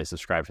that's currently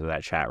subscribed to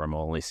that chat room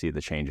will only see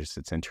the changes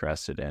it's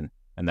interested in,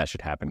 and that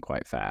should happen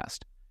quite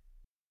fast.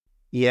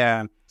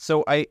 Yeah.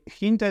 So I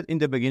hinted in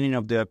the beginning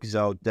of the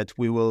episode that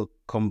we will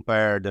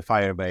compare the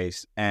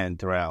Firebase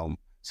and Realm.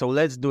 So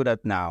let's do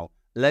that now.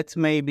 Let's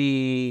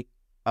maybe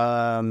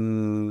have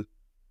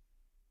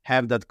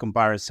that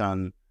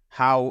comparison.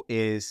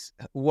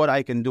 What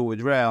I can do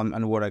with Realm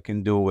and what I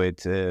can do with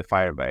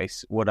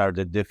Firebase? What are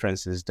the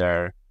differences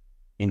there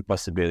in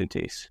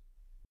possibilities?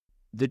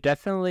 They're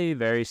definitely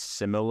very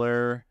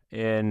similar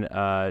in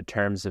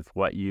terms of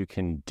what you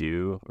can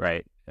do,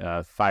 right?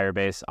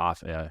 Firebase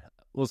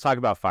let's talk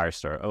about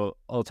Firestore.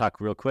 I'll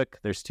talk real quick.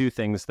 There's two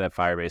things that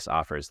Firebase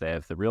offers. They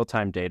have the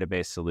real-time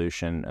database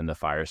solution and the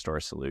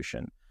Firestore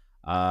solution.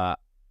 I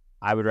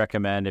would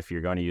recommend, if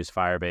you're going to use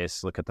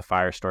Firebase, look at the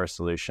Firestore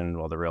solution,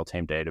 while the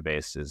real-time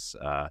database is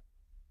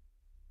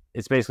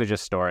it's basically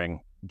just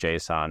storing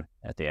JSON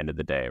at the end of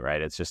the day,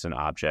 right? It's just an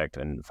object,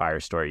 and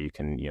Firestore, you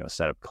can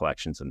set up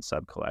collections and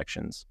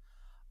sub-collections.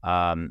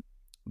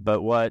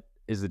 But what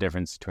is the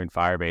difference between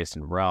Firebase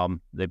and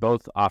Realm? They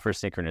both offer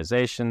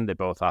synchronization. They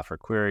both offer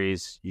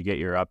queries. You get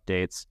your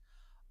updates.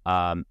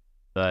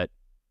 But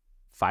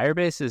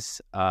Firebase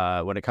is,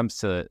 when it comes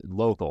to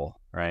local,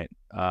 right?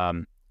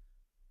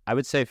 I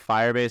would say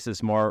Firebase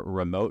is more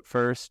remote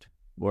first,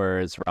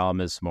 whereas Realm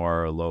is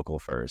more local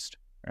first.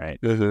 right?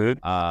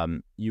 Mm-hmm.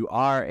 You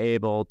are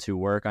able to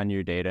work on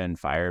your data in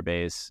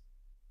Firebase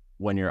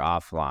when you're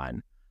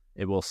offline.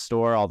 It will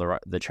store all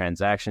the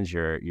transactions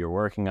you're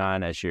working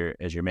on as you're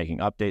making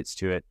updates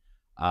to it.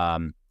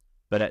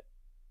 But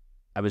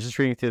I was just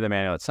reading through the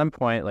manual. At some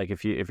point, like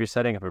if you're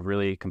setting up a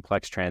really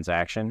complex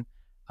transaction,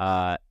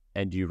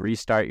 and you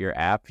restart your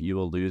app, you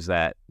will lose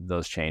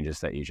those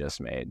changes that you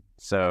just made.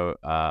 So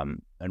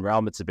in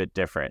Realm, it's a bit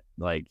different.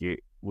 Like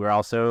we're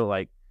also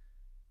like,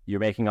 you're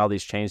making all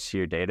these changes to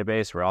your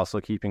database. We're also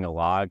keeping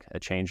a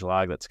change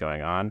log that's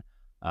going on,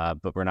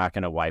 but we're not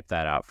going to wipe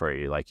that out for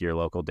you. Like your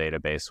local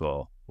database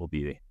will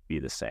be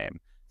the same.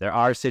 There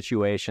are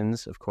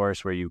situations, of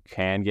course, where you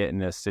can get in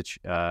the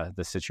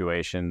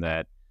situation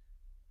that,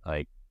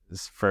 like,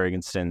 for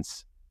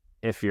instance,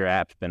 if your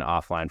app's been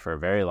offline for a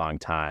very long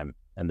time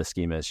and the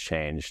schema has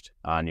changed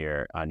on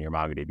your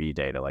MongoDB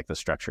data, like the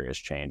structure has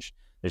changed,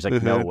 there's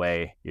like no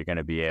way you're going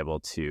to be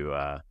able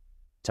to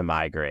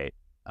migrate.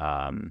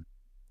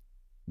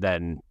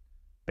 Then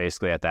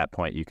basically at that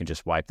point you can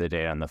just wipe the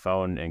data on the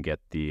phone and get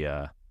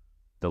the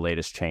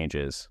latest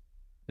changes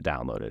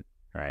downloaded,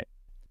 right?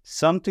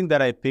 Something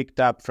that I picked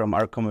up from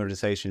our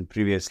conversation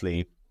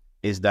previously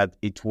is that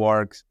it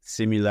works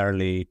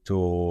similarly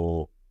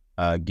to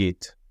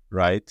Git,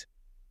 right?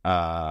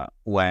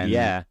 When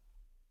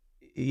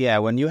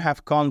you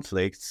have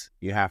conflicts,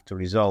 you have to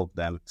resolve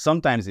them.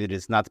 Sometimes it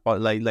is not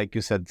like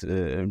you said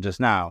just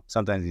now.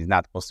 Sometimes it's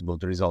not possible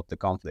to resolve the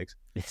conflicts,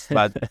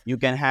 but you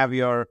can have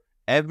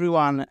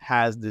everyone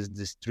has this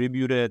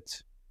distributed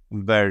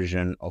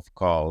version of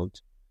code.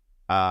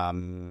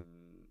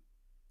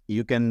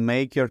 You can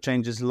make your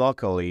changes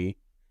locally,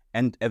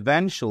 and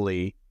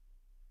eventually,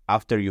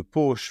 after you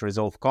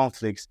resolve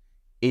conflicts,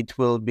 it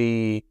will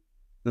be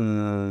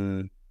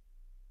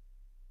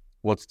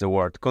what's the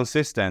word?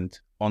 Consistent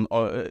on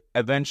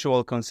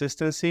eventual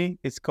consistency.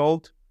 It's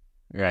called,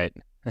 right?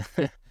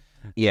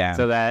 Yeah.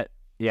 So that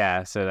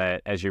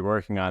as you're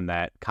working on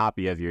that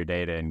copy of your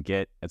data in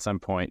Git, at some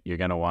point you're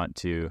going to want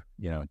to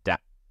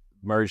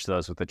merge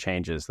those with the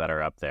changes that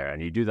are up there,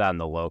 and you do that in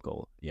the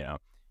local.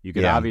 You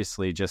can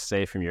obviously just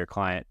say from your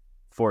client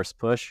force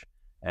push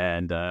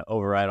and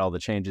override all the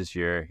changes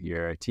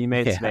your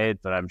teammates made,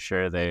 but I'm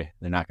sure they're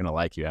not going to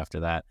like you after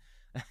that.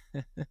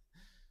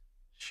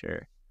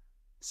 Sure.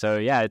 So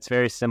yeah, it's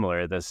very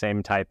similar. The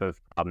same type of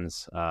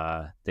problems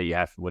that you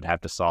would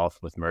have to solve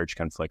with merge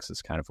conflicts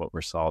is kind of what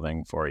we're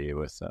solving for you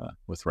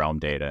with Realm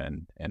data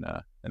and in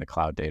a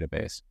cloud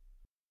database.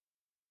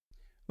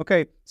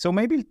 Okay, so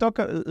maybe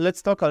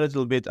let's talk a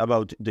little bit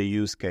about the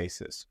use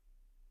cases.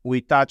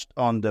 We touched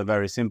on the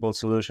very simple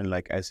solution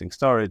like async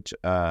storage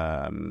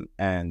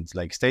and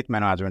like state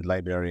management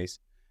libraries.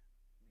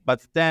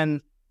 But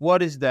then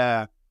what is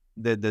the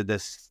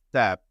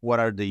step?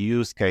 What are the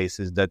use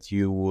cases that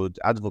you would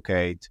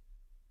advocate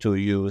to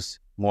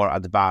use more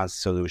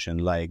advanced solution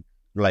like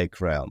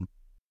Realm?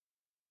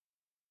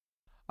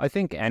 I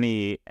think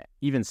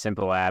even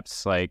simple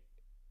apps like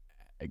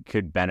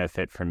could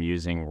benefit from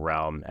using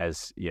Realm.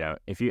 As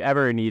if you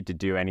ever need to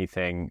do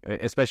anything,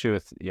 especially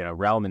with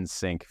Realm and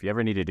Sync, if you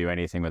ever need to do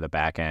anything with a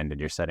backend and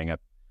you're setting up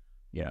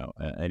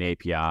an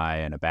API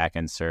and a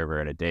backend server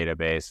and a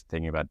database,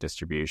 thinking about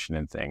distribution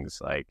and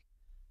things, like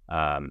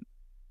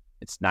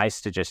it's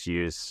nice to just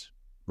use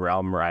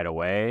Realm right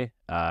away,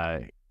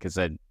 because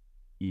then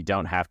you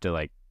don't have to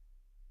like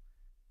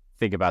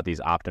think about these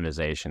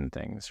optimization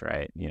things,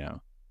 right?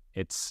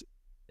 It's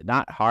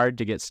not hard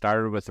to get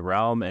started with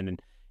Realm,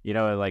 and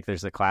like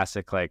there's the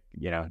classic, like,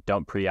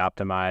 don't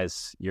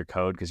pre-optimize your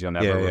code because you'll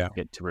never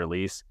get to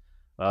release.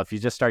 Well, if you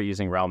just start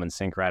using Realm and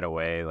Sync right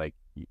away, like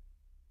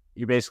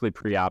you're basically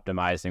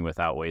pre-optimizing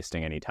without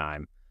wasting any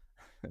time.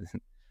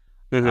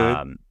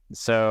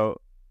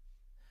 So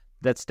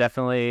that's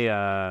definitely,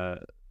 well,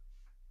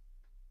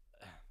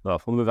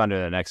 we'll move on to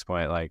the next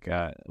point. Like,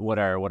 what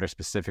are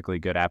specifically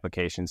good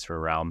applications for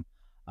Realm?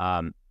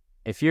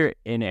 If you're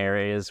in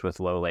areas with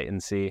low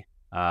latency,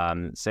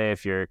 say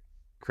if you're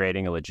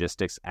creating a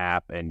logistics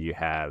app and you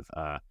have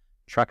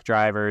truck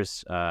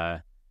drivers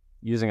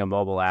using a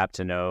mobile app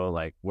to know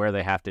like where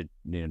they have to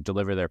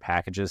deliver their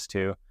packages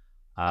to,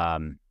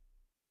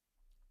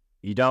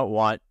 you don't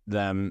want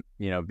them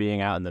being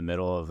out in the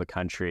middle of the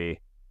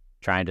country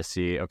trying to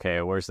see,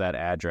 okay, where's that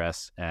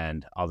address,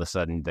 and all of a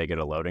sudden they get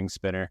a loading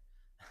spinner.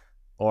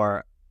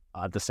 Or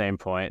at the same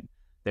point,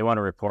 they want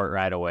to report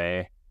right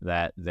away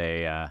that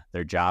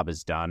their job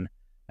is done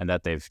and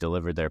that they've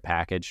delivered their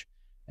package.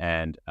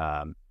 And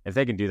if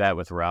they can do that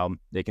with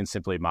Realm, they can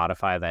simply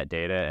modify that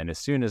data, and as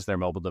soon as their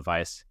mobile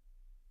device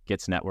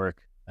gets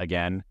network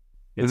again,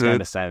 it's going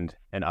to send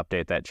and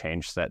update that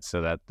change set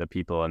so that the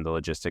people in the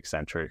logistics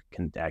center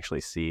can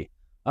actually see,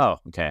 oh,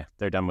 okay,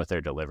 they're done with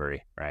their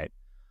delivery, right?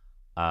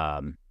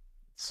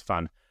 It's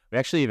fun. We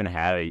actually even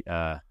had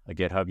a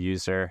GitHub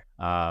user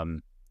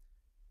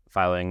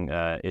filing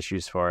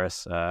issues for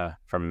us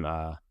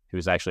from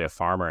who's actually a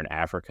farmer in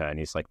Africa, and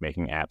he's like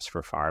making apps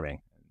for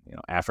farming.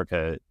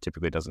 Africa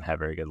typically doesn't have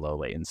very good low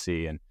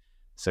latency, and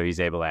so he's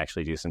able to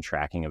actually do some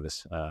tracking of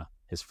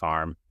his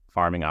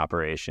farming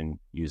operation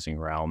using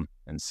Realm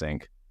and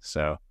Sync.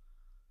 So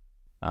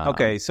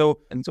Okay, so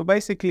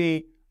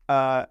basically,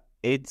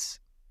 it's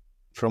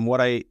from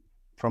what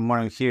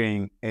I'm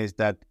hearing is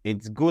that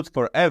it's good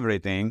for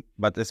everything,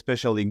 but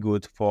especially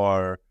good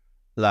for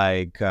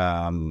like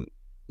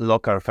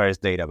local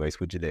first database,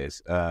 which it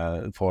is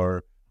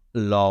for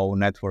low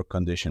network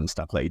conditions,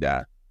 stuff like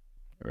that.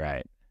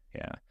 Right.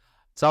 Yeah.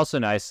 It's also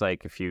nice,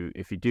 like if you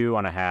do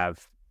want to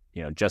have,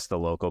 just the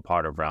local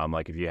part of Realm,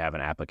 like if you have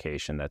an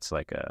application that's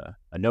like a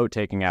note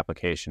taking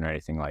application or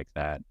anything like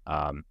that,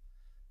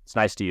 it's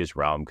nice to use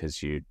Realm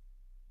because your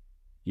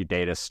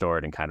data is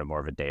stored in kind of more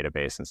of a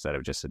database instead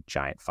of just a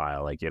giant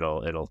file. Like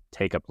it'll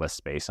take up less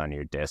space on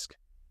your disk.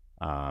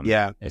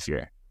 If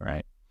you're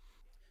right.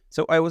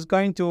 So I was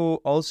going to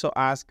also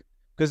ask,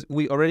 because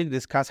we already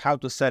discussed how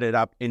to set it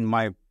up in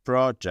my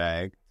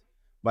project,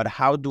 but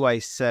how do I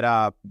set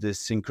up this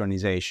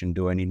synchronization?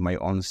 Do I need my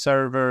own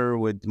server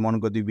with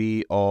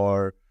MongoDB,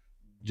 or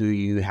do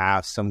you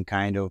have some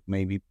kind of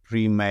maybe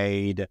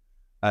pre-made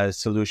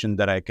solution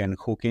that I can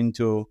hook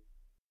into?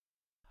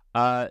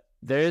 There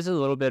is a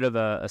little bit of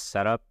a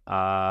setup.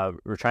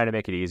 We're trying to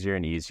make it easier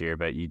and easier,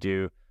 but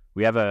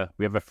we have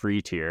a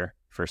free tier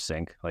for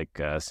Sync.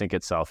 Like Sync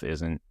itself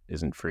isn't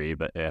free,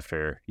 but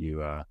after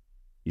you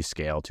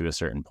scale to a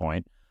certain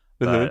point,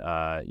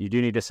 but you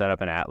do need to set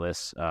up an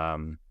Atlas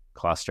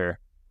cluster.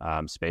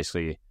 So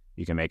basically,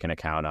 you can make an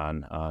account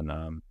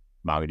on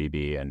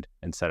MongoDB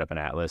and set up an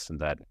Atlas, and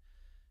that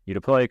you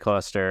deploy a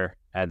cluster,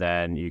 and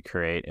then you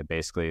create it.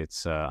 Basically,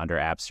 it's under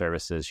App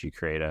Services. You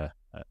create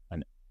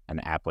an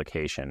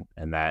application,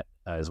 and that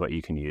is what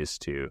you can use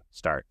to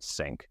start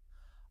Sync.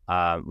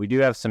 We do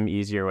have some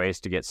easier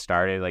ways to get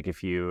started. Like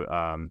if you,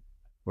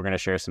 we're going to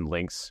share some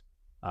links,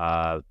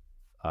 the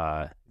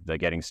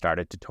getting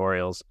started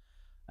tutorials,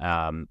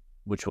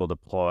 which will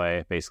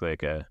deploy basically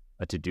like a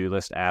to-do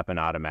list app and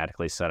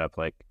automatically set up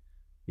like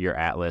your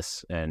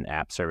Atlas and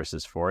App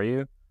Services for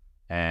you.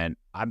 And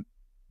I'm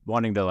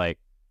wanting to like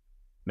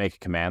make a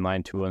command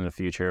line tool in the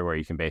future where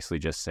you can basically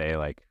just say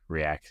like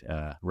React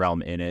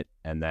Realm init,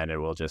 and then it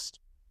will just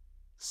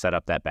set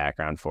up that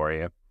background for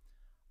you.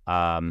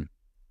 But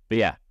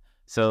yeah,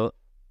 so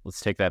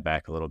let's take that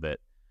back a little bit.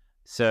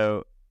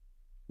 So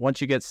once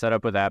you get set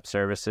up with App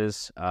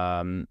Services,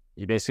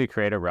 you basically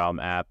create a Realm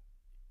app.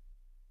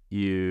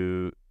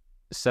 You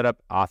set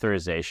up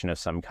authorization of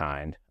some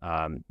kind.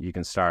 You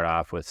can start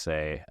off with,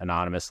 say,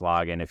 anonymous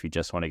login if you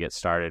just want to get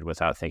started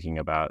without thinking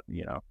about,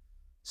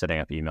 setting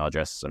up email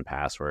addresses and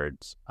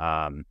passwords.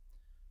 And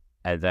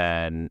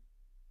then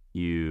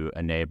you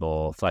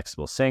enable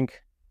flexible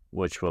sync,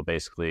 which will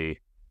basically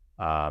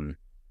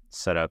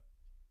set up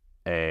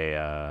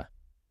the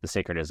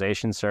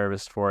synchronization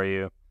service for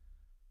you.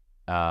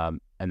 And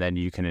then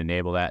you can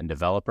enable that in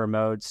developer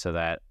mode so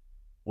that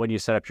when you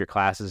set up your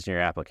classes in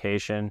your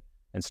application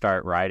and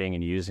start writing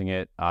and using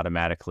it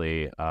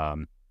automatically,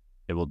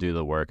 it will do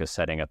the work of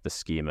setting up the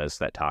schemas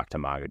that talk to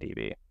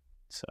MongoDB.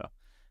 So it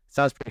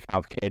sounds pretty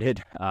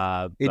complicated.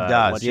 It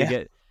does,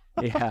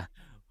 once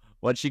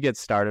once you get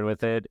started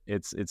with it,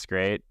 it's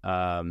great.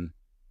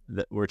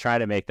 We're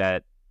trying to make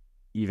that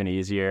even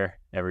easier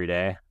every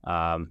day.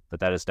 But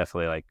that is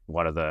definitely like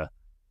one of the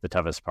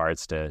toughest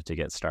parts to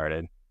get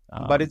started.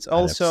 But it's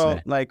also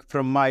like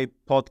from my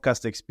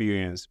podcast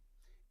experience,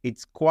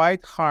 it's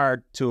quite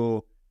hard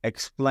to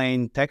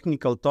explain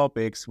technical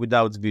topics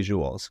without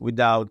visuals,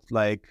 without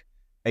like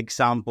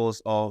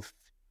examples of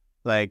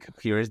like,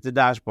 here is the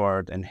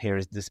dashboard and here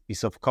is this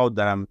piece of code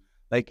that I'm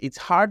like, it's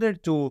harder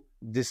to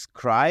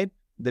describe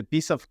the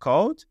piece of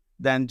code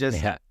than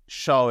just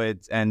show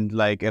it, and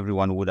like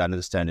everyone would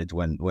understand it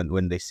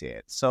when they see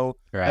it. So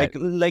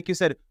like you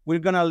said, we're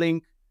gonna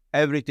link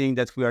everything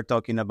that we are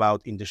talking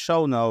about in the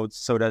show notes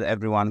so that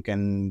everyone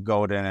can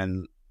go there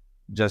and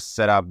just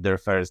set up their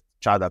first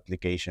chat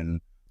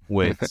application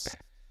with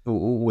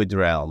with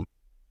Realm.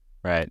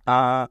 Right.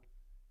 Yeah,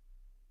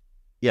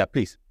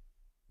 please.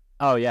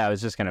 Oh yeah, I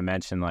was just gonna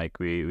mention like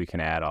we can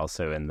add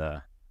also in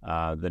the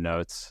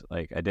notes.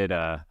 Like I did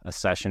a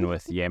session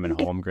with Yaman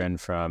Holmgren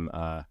from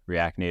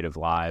React Native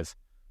Live,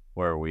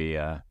 where we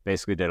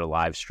basically did a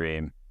live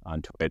stream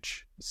on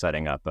Twitch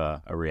setting up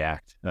a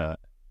React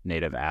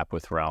native app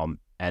with Realm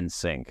and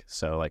Sync.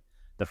 So like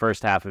the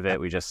first half of it,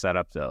 we just set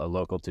up a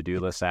local to-do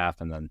list app,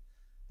 and then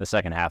the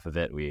second half of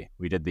it, we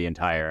did the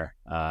entire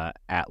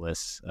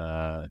Atlas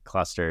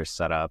cluster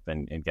set up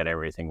and get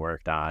everything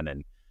worked on,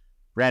 and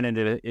ran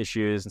into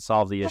issues and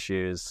solved the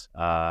issues.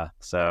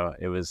 So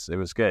it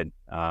was good.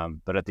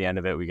 But at the end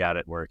of it, we got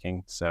it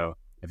working. So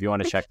if you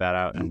want to check that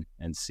out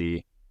and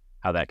see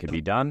how that could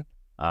be done,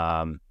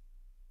 and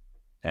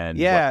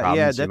what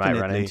problems you might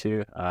run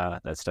into,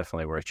 that's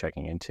definitely worth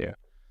checking into.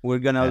 We're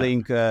going to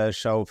link a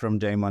show from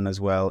Jamon as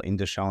well in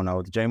the show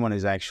notes. Jamon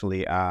is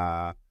actually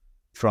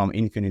from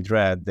Infinite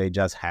Red. They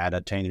just had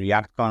a Chain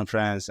React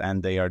conference,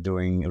 and they are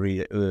doing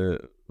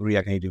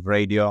React Native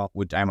Radio,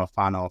 which I'm a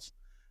fan of.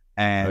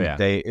 And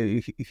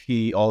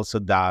he also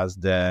does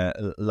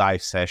the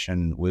live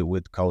session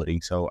with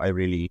coding. So I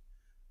really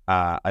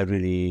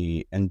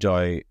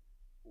enjoy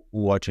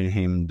watching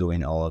him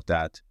doing all of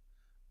that.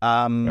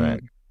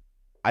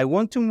 I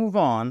want to move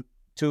on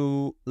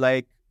to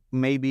like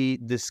maybe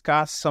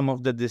discuss some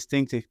of the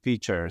distinctive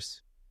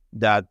features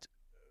that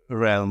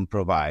Realm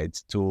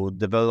provides to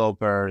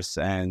developers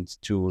and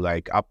to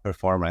like app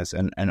performance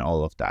and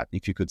all of that.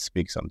 If you could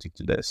speak something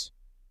to this.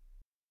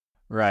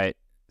 Right.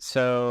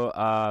 So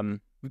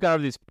we've got all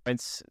these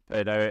points,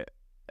 but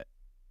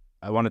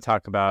I want to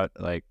talk about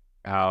like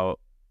how,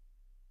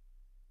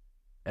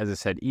 as I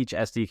said, each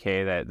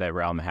SDK that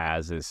Realm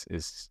has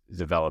is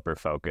developer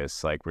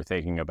focused. Like we're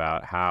thinking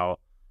about how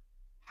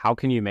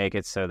can you make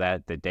it so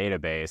that the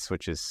database,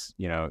 which is,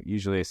 you know,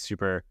 usually a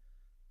super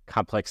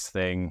complex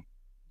thing,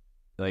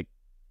 like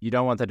you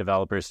don't want the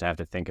developers to have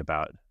to think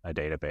about a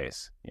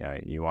database. You know,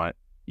 you want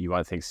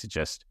things to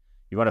just,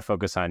 you want to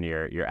focus on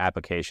your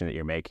application that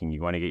you're making.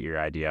 You want to get your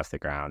idea off the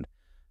ground.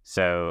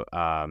 So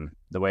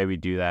the way we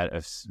do that,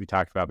 as we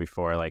talked about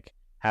before, like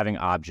having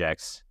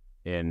objects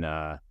in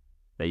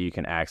that you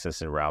can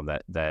access in Realm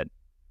that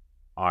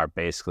are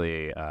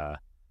basically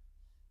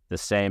the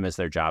same as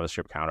their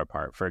JavaScript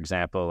counterpart. For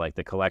example, like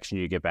the collection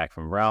you get back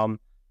from Realm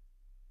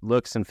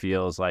looks and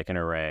feels like an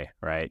array,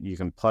 right? You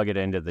can plug it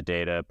into the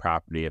data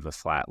property of a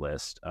flat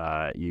list.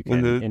 You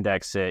can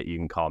index it. You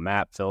can call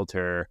map,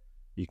 filter.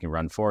 You can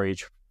run for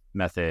each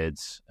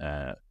methods,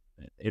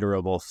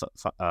 iterable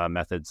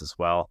methods as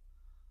well.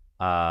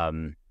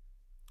 The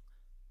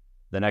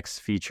next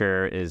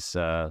feature is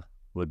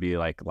would be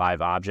like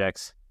live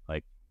objects.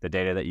 Like the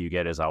data that you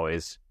get is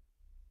always,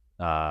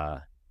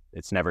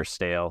 it's never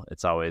stale.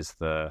 It's always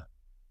the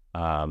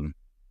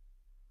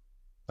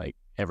like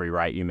every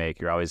write you make,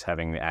 you're always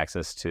having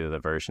access to the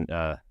version,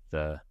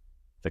 the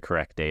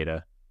correct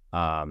data.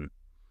 And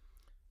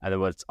then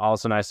what's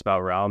also nice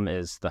about Realm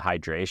is the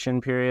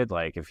hydration period.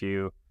 Like if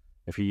you're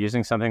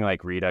using something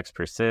like Redux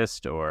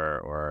Persist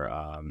or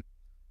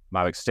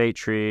Mavic State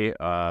Tree,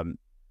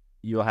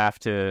 you'll have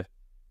to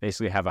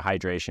basically have a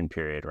hydration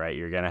period, right?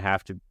 You're going to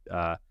have to,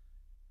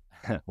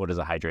 what does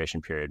a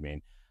hydration period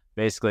mean?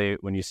 Basically,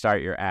 when you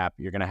start your app,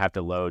 you're going to have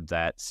to load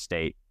that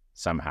state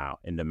somehow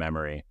into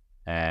memory.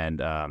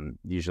 And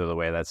usually the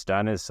way that's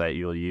done is that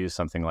you'll use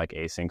something like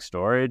async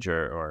storage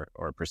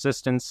or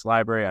persistence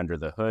library under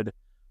the hood,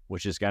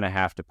 which is going to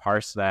have to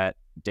parse that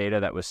data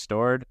that was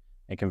stored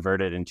and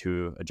convert it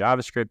into a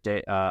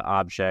JavaScript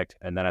object.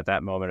 And then at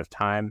that moment of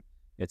time,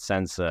 it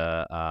sends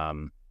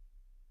an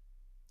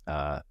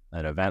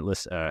event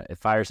list. It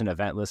fires an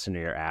event list into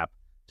your app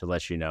to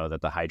let you know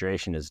that the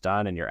hydration is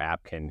done and your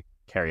app can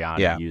carry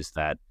on and use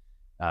that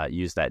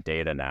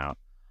data now.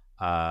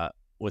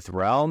 With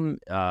Realm,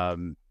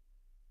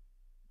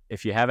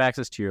 if you have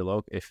access to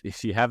your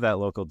if you have that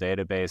local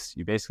database,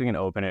 you basically can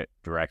open it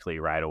directly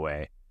right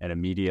away and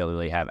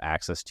immediately have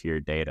access to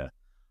your data.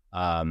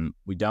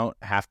 We don't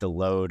have to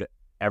load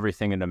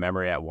everything into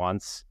memory at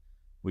once.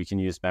 We can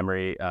use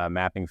memory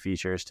mapping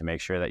features to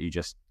make sure that you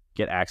just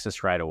get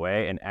access right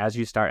away. And as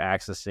you start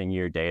accessing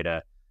your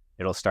data,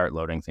 it'll start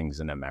loading things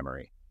into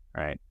memory,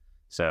 right?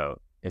 So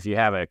if you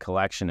have a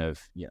collection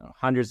of, you know,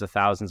 hundreds of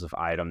thousands of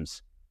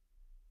items,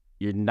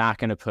 you're not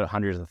going to put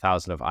hundreds of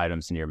thousands of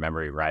items in your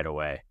memory right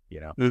away.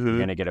 You know, you're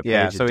going to get a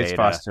page of data. It's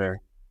faster.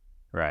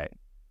 Right.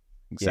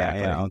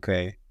 Exactly. Yeah.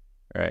 Okay.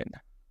 Right.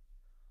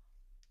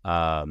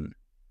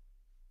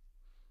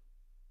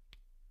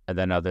 And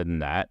then other than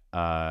that,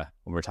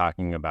 when we're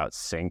talking about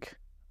sync,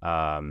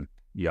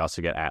 you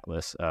also get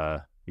Atlas.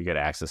 You get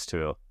access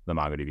to the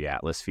MongoDB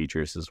Atlas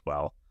features as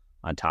well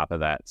on top of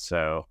that.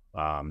 So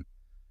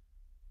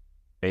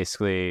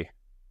basically,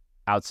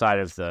 outside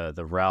of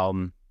the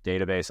Realm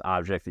database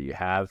object that you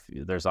have,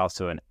 there's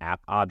also an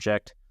app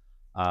object,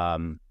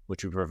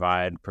 which we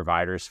provide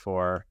providers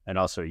for, and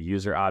also a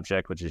user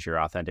object, which is your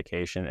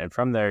authentication. And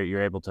from there,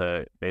 you're able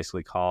to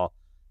basically call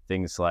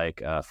things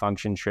like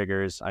function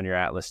triggers on your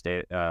Atlas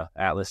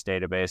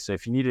database. So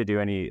if you need to do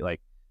any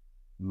like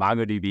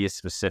MongoDB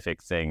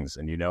specific things,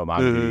 and you know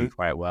MongoDB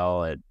quite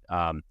well,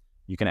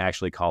 you can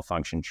actually call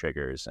function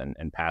triggers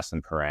and pass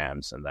them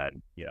params, and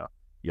then, you know,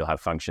 you'll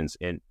have functions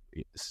in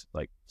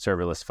like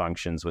serverless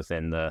functions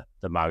within the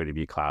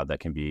MongoDB cloud that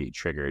can be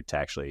triggered to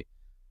actually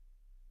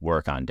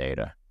work on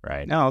data,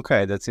 right? Oh,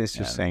 okay. That's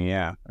interesting.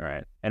 Yeah.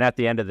 Right. And at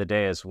the end of the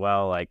day as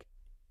well, like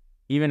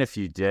even if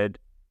you did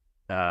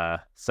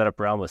set up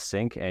Realm with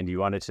Sync and you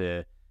wanted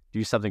to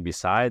do something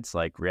besides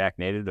like React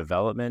Native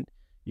development,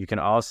 you can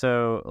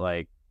also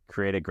like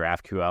create a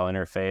GraphQL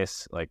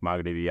interface. Like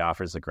MongoDB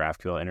offers a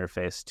GraphQL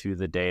interface to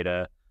the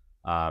data.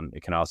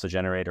 It can also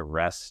generate a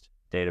REST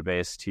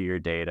database to your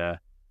data.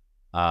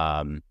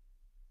 Right.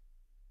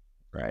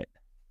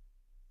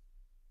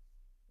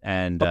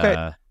 And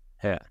okay.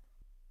 yeah.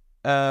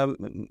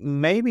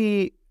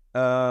 Maybe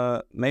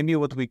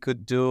what we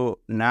could do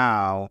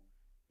now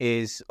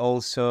is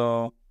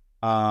also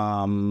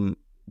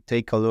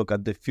take a look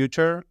at the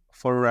future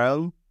for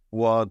Realm.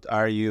 What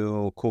are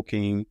you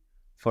cooking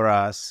for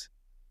us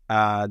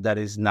that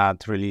is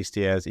not released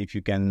yet? If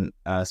you can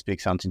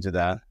speak something to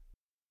that.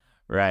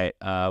 Right.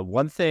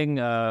 One thing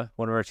one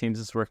of our teams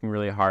is working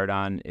really hard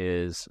on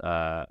is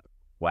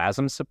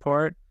WASM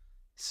support.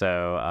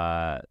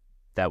 So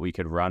that we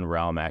could run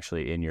Realm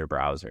actually in your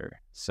browser.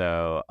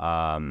 So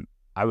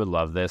I would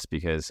love this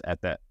because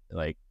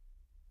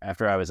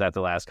after I was at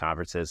the last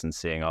conferences and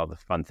seeing all the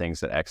fun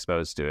things that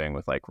Expo's doing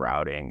with like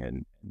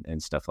routing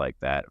and stuff like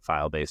that,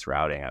 file-based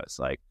routing, I was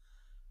like,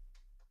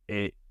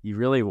 you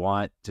really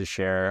want to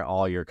share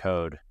all your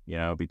code,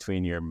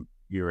 between your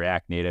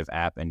React Native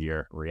app and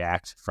your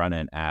React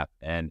front-end app.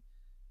 And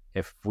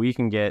if we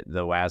can get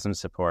the WASM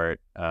support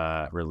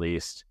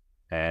released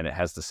and it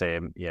has the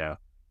same,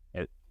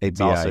 it's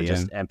API, also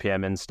just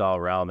npm install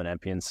Realm and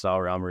npm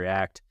install Realm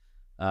React,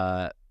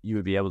 you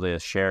would be able to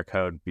share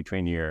code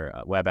between your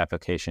web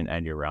application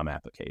and your Realm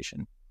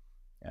application.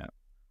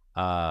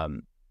 Yeah.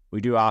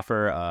 We do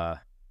offer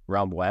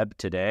Realm Web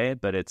today,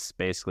 but it's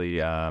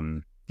basically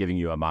giving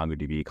you a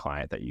MongoDB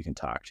client that you can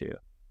talk to.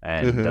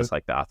 And does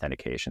like the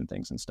authentication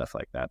things and stuff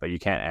like that. But you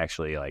can't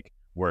actually like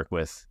work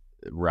with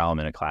Realm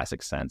in a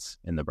classic sense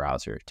in the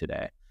browser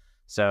today.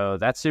 So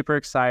that's super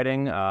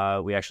exciting.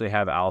 We actually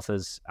have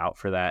alphas out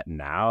for that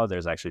now.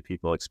 There's actually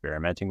people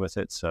experimenting with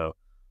it. So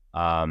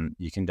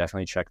you can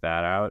definitely check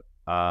that out.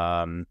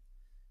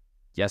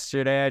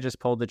 Yesterday, I just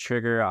pulled the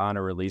trigger on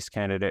a release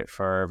candidate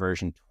for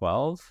version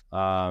 12.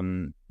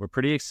 We're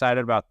pretty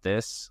excited about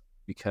this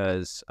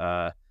because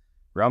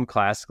Realm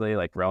classically,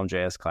 like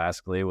Realm.js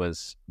classically,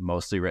 was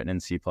mostly written in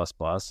C++.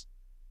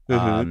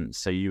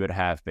 So you would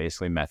have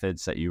basically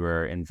methods that you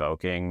were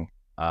invoking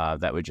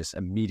that would just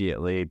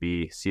immediately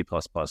be C++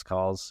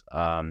 calls.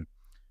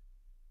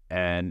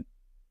 And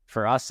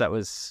for us, that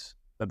was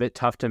a bit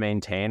tough to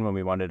maintain when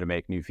we wanted to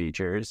make new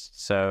features.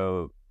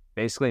 So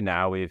basically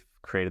now we've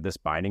created this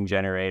binding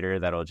generator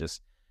that'll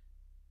just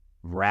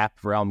wrap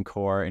Realm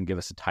core and give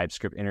us a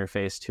TypeScript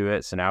interface to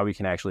it. So now we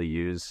can actually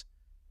use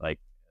like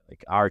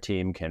our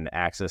team can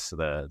access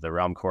the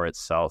Realm core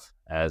itself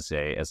as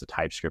a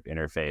TypeScript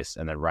interface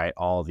and then write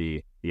all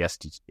the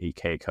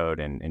SDK code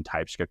in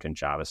TypeScript and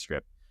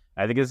JavaScript.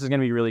 I think this is going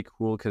to be really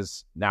cool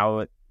because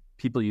now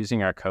people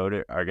using our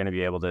code are going to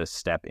be able to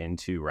step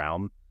into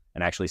Realm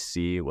and actually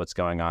see what's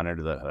going on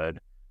under the hood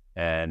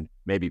and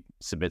maybe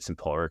submit some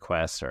pull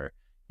requests or,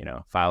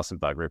 file some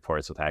bug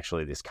reports with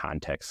actually this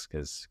context,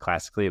 because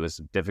classically it was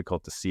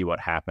difficult to see what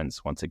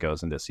happens once it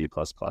goes into C++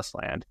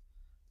 land.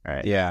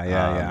 Right.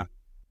 Yeah.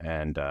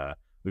 And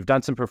we've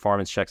done some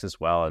performance checks as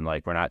well. And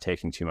like, we're not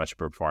taking too much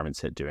performance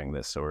hit doing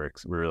this. So we're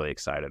really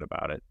excited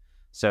about it.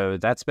 So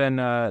that's been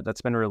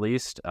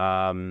released.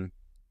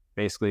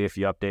 Basically, if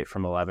you update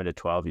from 11 to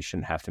 12, you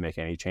shouldn't have to make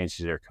any changes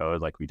to your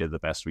code. Like, we did the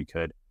best we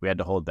could. We had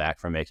to hold back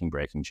from making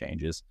breaking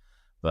changes.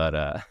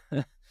 But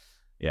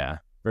yeah,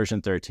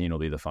 version 13 will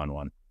be the fun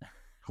one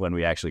when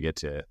we actually get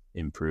to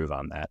improve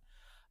on that.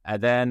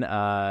 And then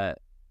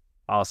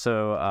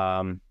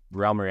also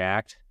Realm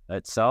React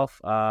itself,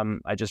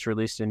 I just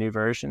released a new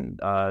version,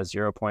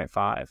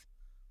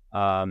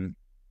 0.5.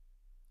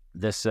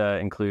 This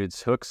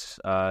includes hooks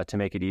to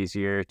make it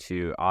easier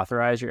to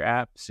authorize your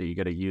app. So you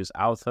got to use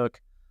auth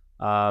hook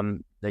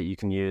that you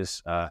can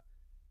use.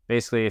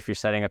 Basically, if you're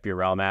setting up your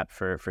Realm app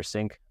for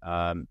sync,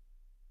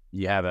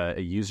 you have a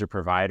user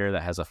provider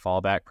that has a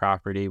fallback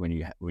property when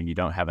you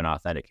don't have an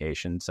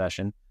authentication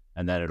session,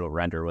 and then it'll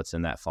render what's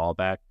in that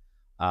fallback.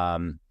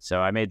 So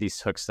I made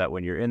these hooks that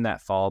when you're in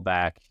that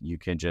fallback, you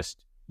can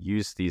just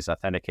use these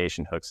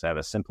authentication hooks to have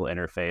a simple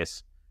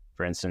interface.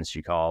 For instance,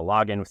 you call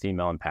login with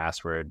email and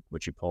password,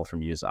 which you pull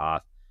from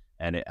useauth,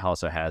 and it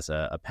also has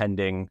it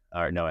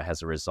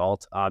has a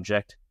result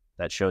object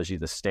that shows you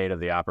the state of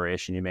the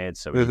operation you made.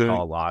 So when you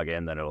call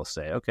login, then it'll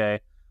say, okay,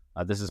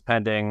 this is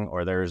pending,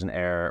 or there's an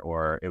error,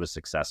 or it was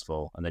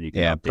successful, and then you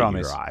can update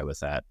your UI with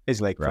that.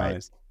 It's like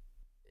promise.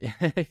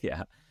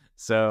 Yeah.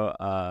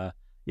 So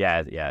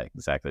yeah,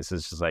 exactly. So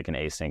it's just like an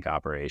async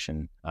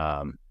operation,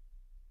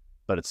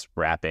 but it's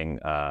wrapping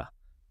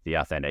the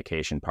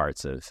authentication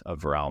parts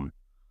of Realm.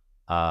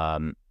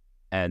 And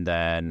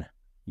then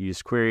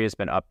use query has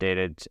been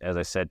updated, as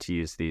I said, to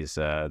use these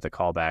the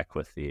callback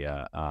with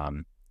the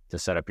to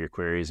set up your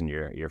queries and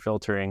your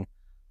filtering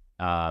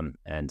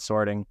and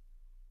sorting.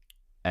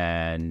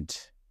 And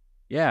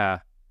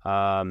yeah,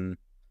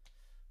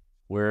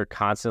 we're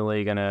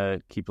constantly gonna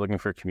keep looking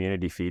for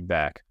community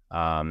feedback.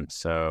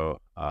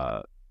 So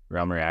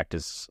Realm React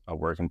is a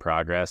work in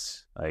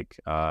progress. Like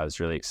I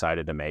was really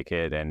excited to make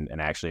it and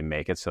actually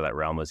make it so that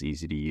Realm was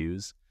easy to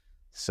use.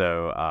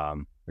 So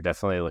we're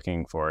definitely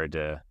looking forward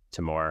to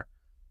more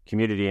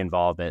community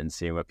involvement and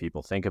seeing what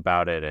people think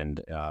about it.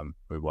 And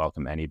we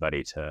welcome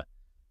anybody to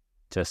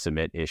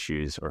submit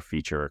issues or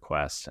feature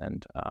requests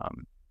and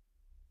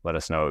let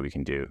us know what we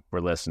can do. We're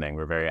listening.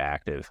 We're very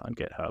active on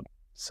GitHub.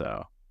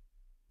 So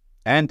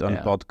and on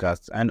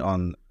podcasts and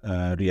on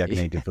React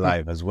Native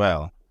Live as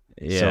well.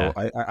 Yeah.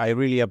 So I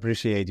really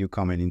appreciate you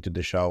coming into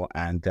the show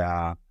and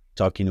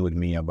talking with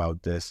me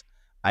about this.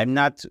 I'm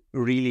not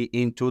really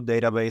into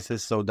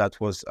databases, so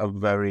that was a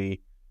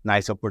very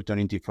nice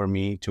opportunity for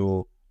me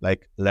to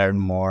like learn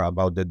more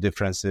about the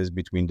differences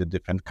between the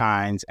different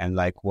kinds and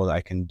like what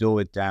I can do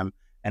with them.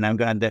 And I'm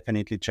gonna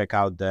definitely check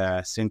out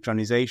the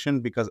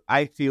synchronization because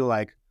I feel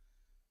like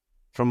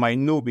from my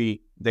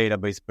newbie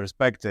database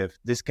perspective,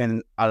 this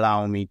can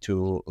allow me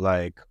to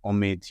like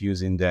omit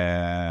using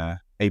the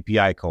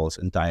API calls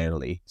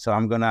entirely. So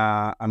I'm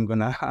gonna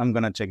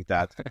check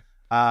that.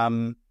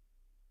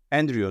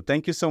 Andrew,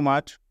 thank you so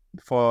much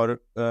for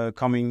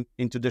coming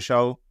into the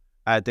show.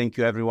 Thank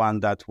you everyone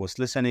that was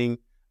listening.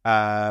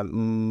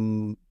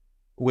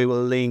 We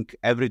will link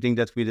everything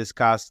that we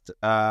discussed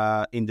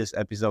in this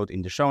episode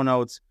in the show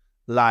notes,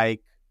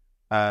 like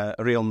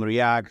Realm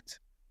React,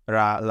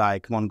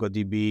 like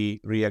MongoDB,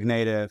 React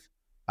Native,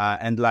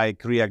 and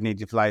like React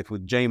Native Live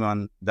with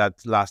Jaimon that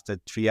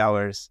lasted 3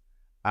 hours.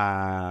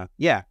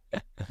 Yeah.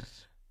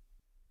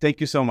 Thank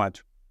you so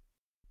much.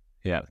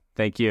 Yeah,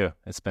 thank you.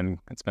 It's been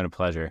a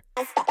pleasure.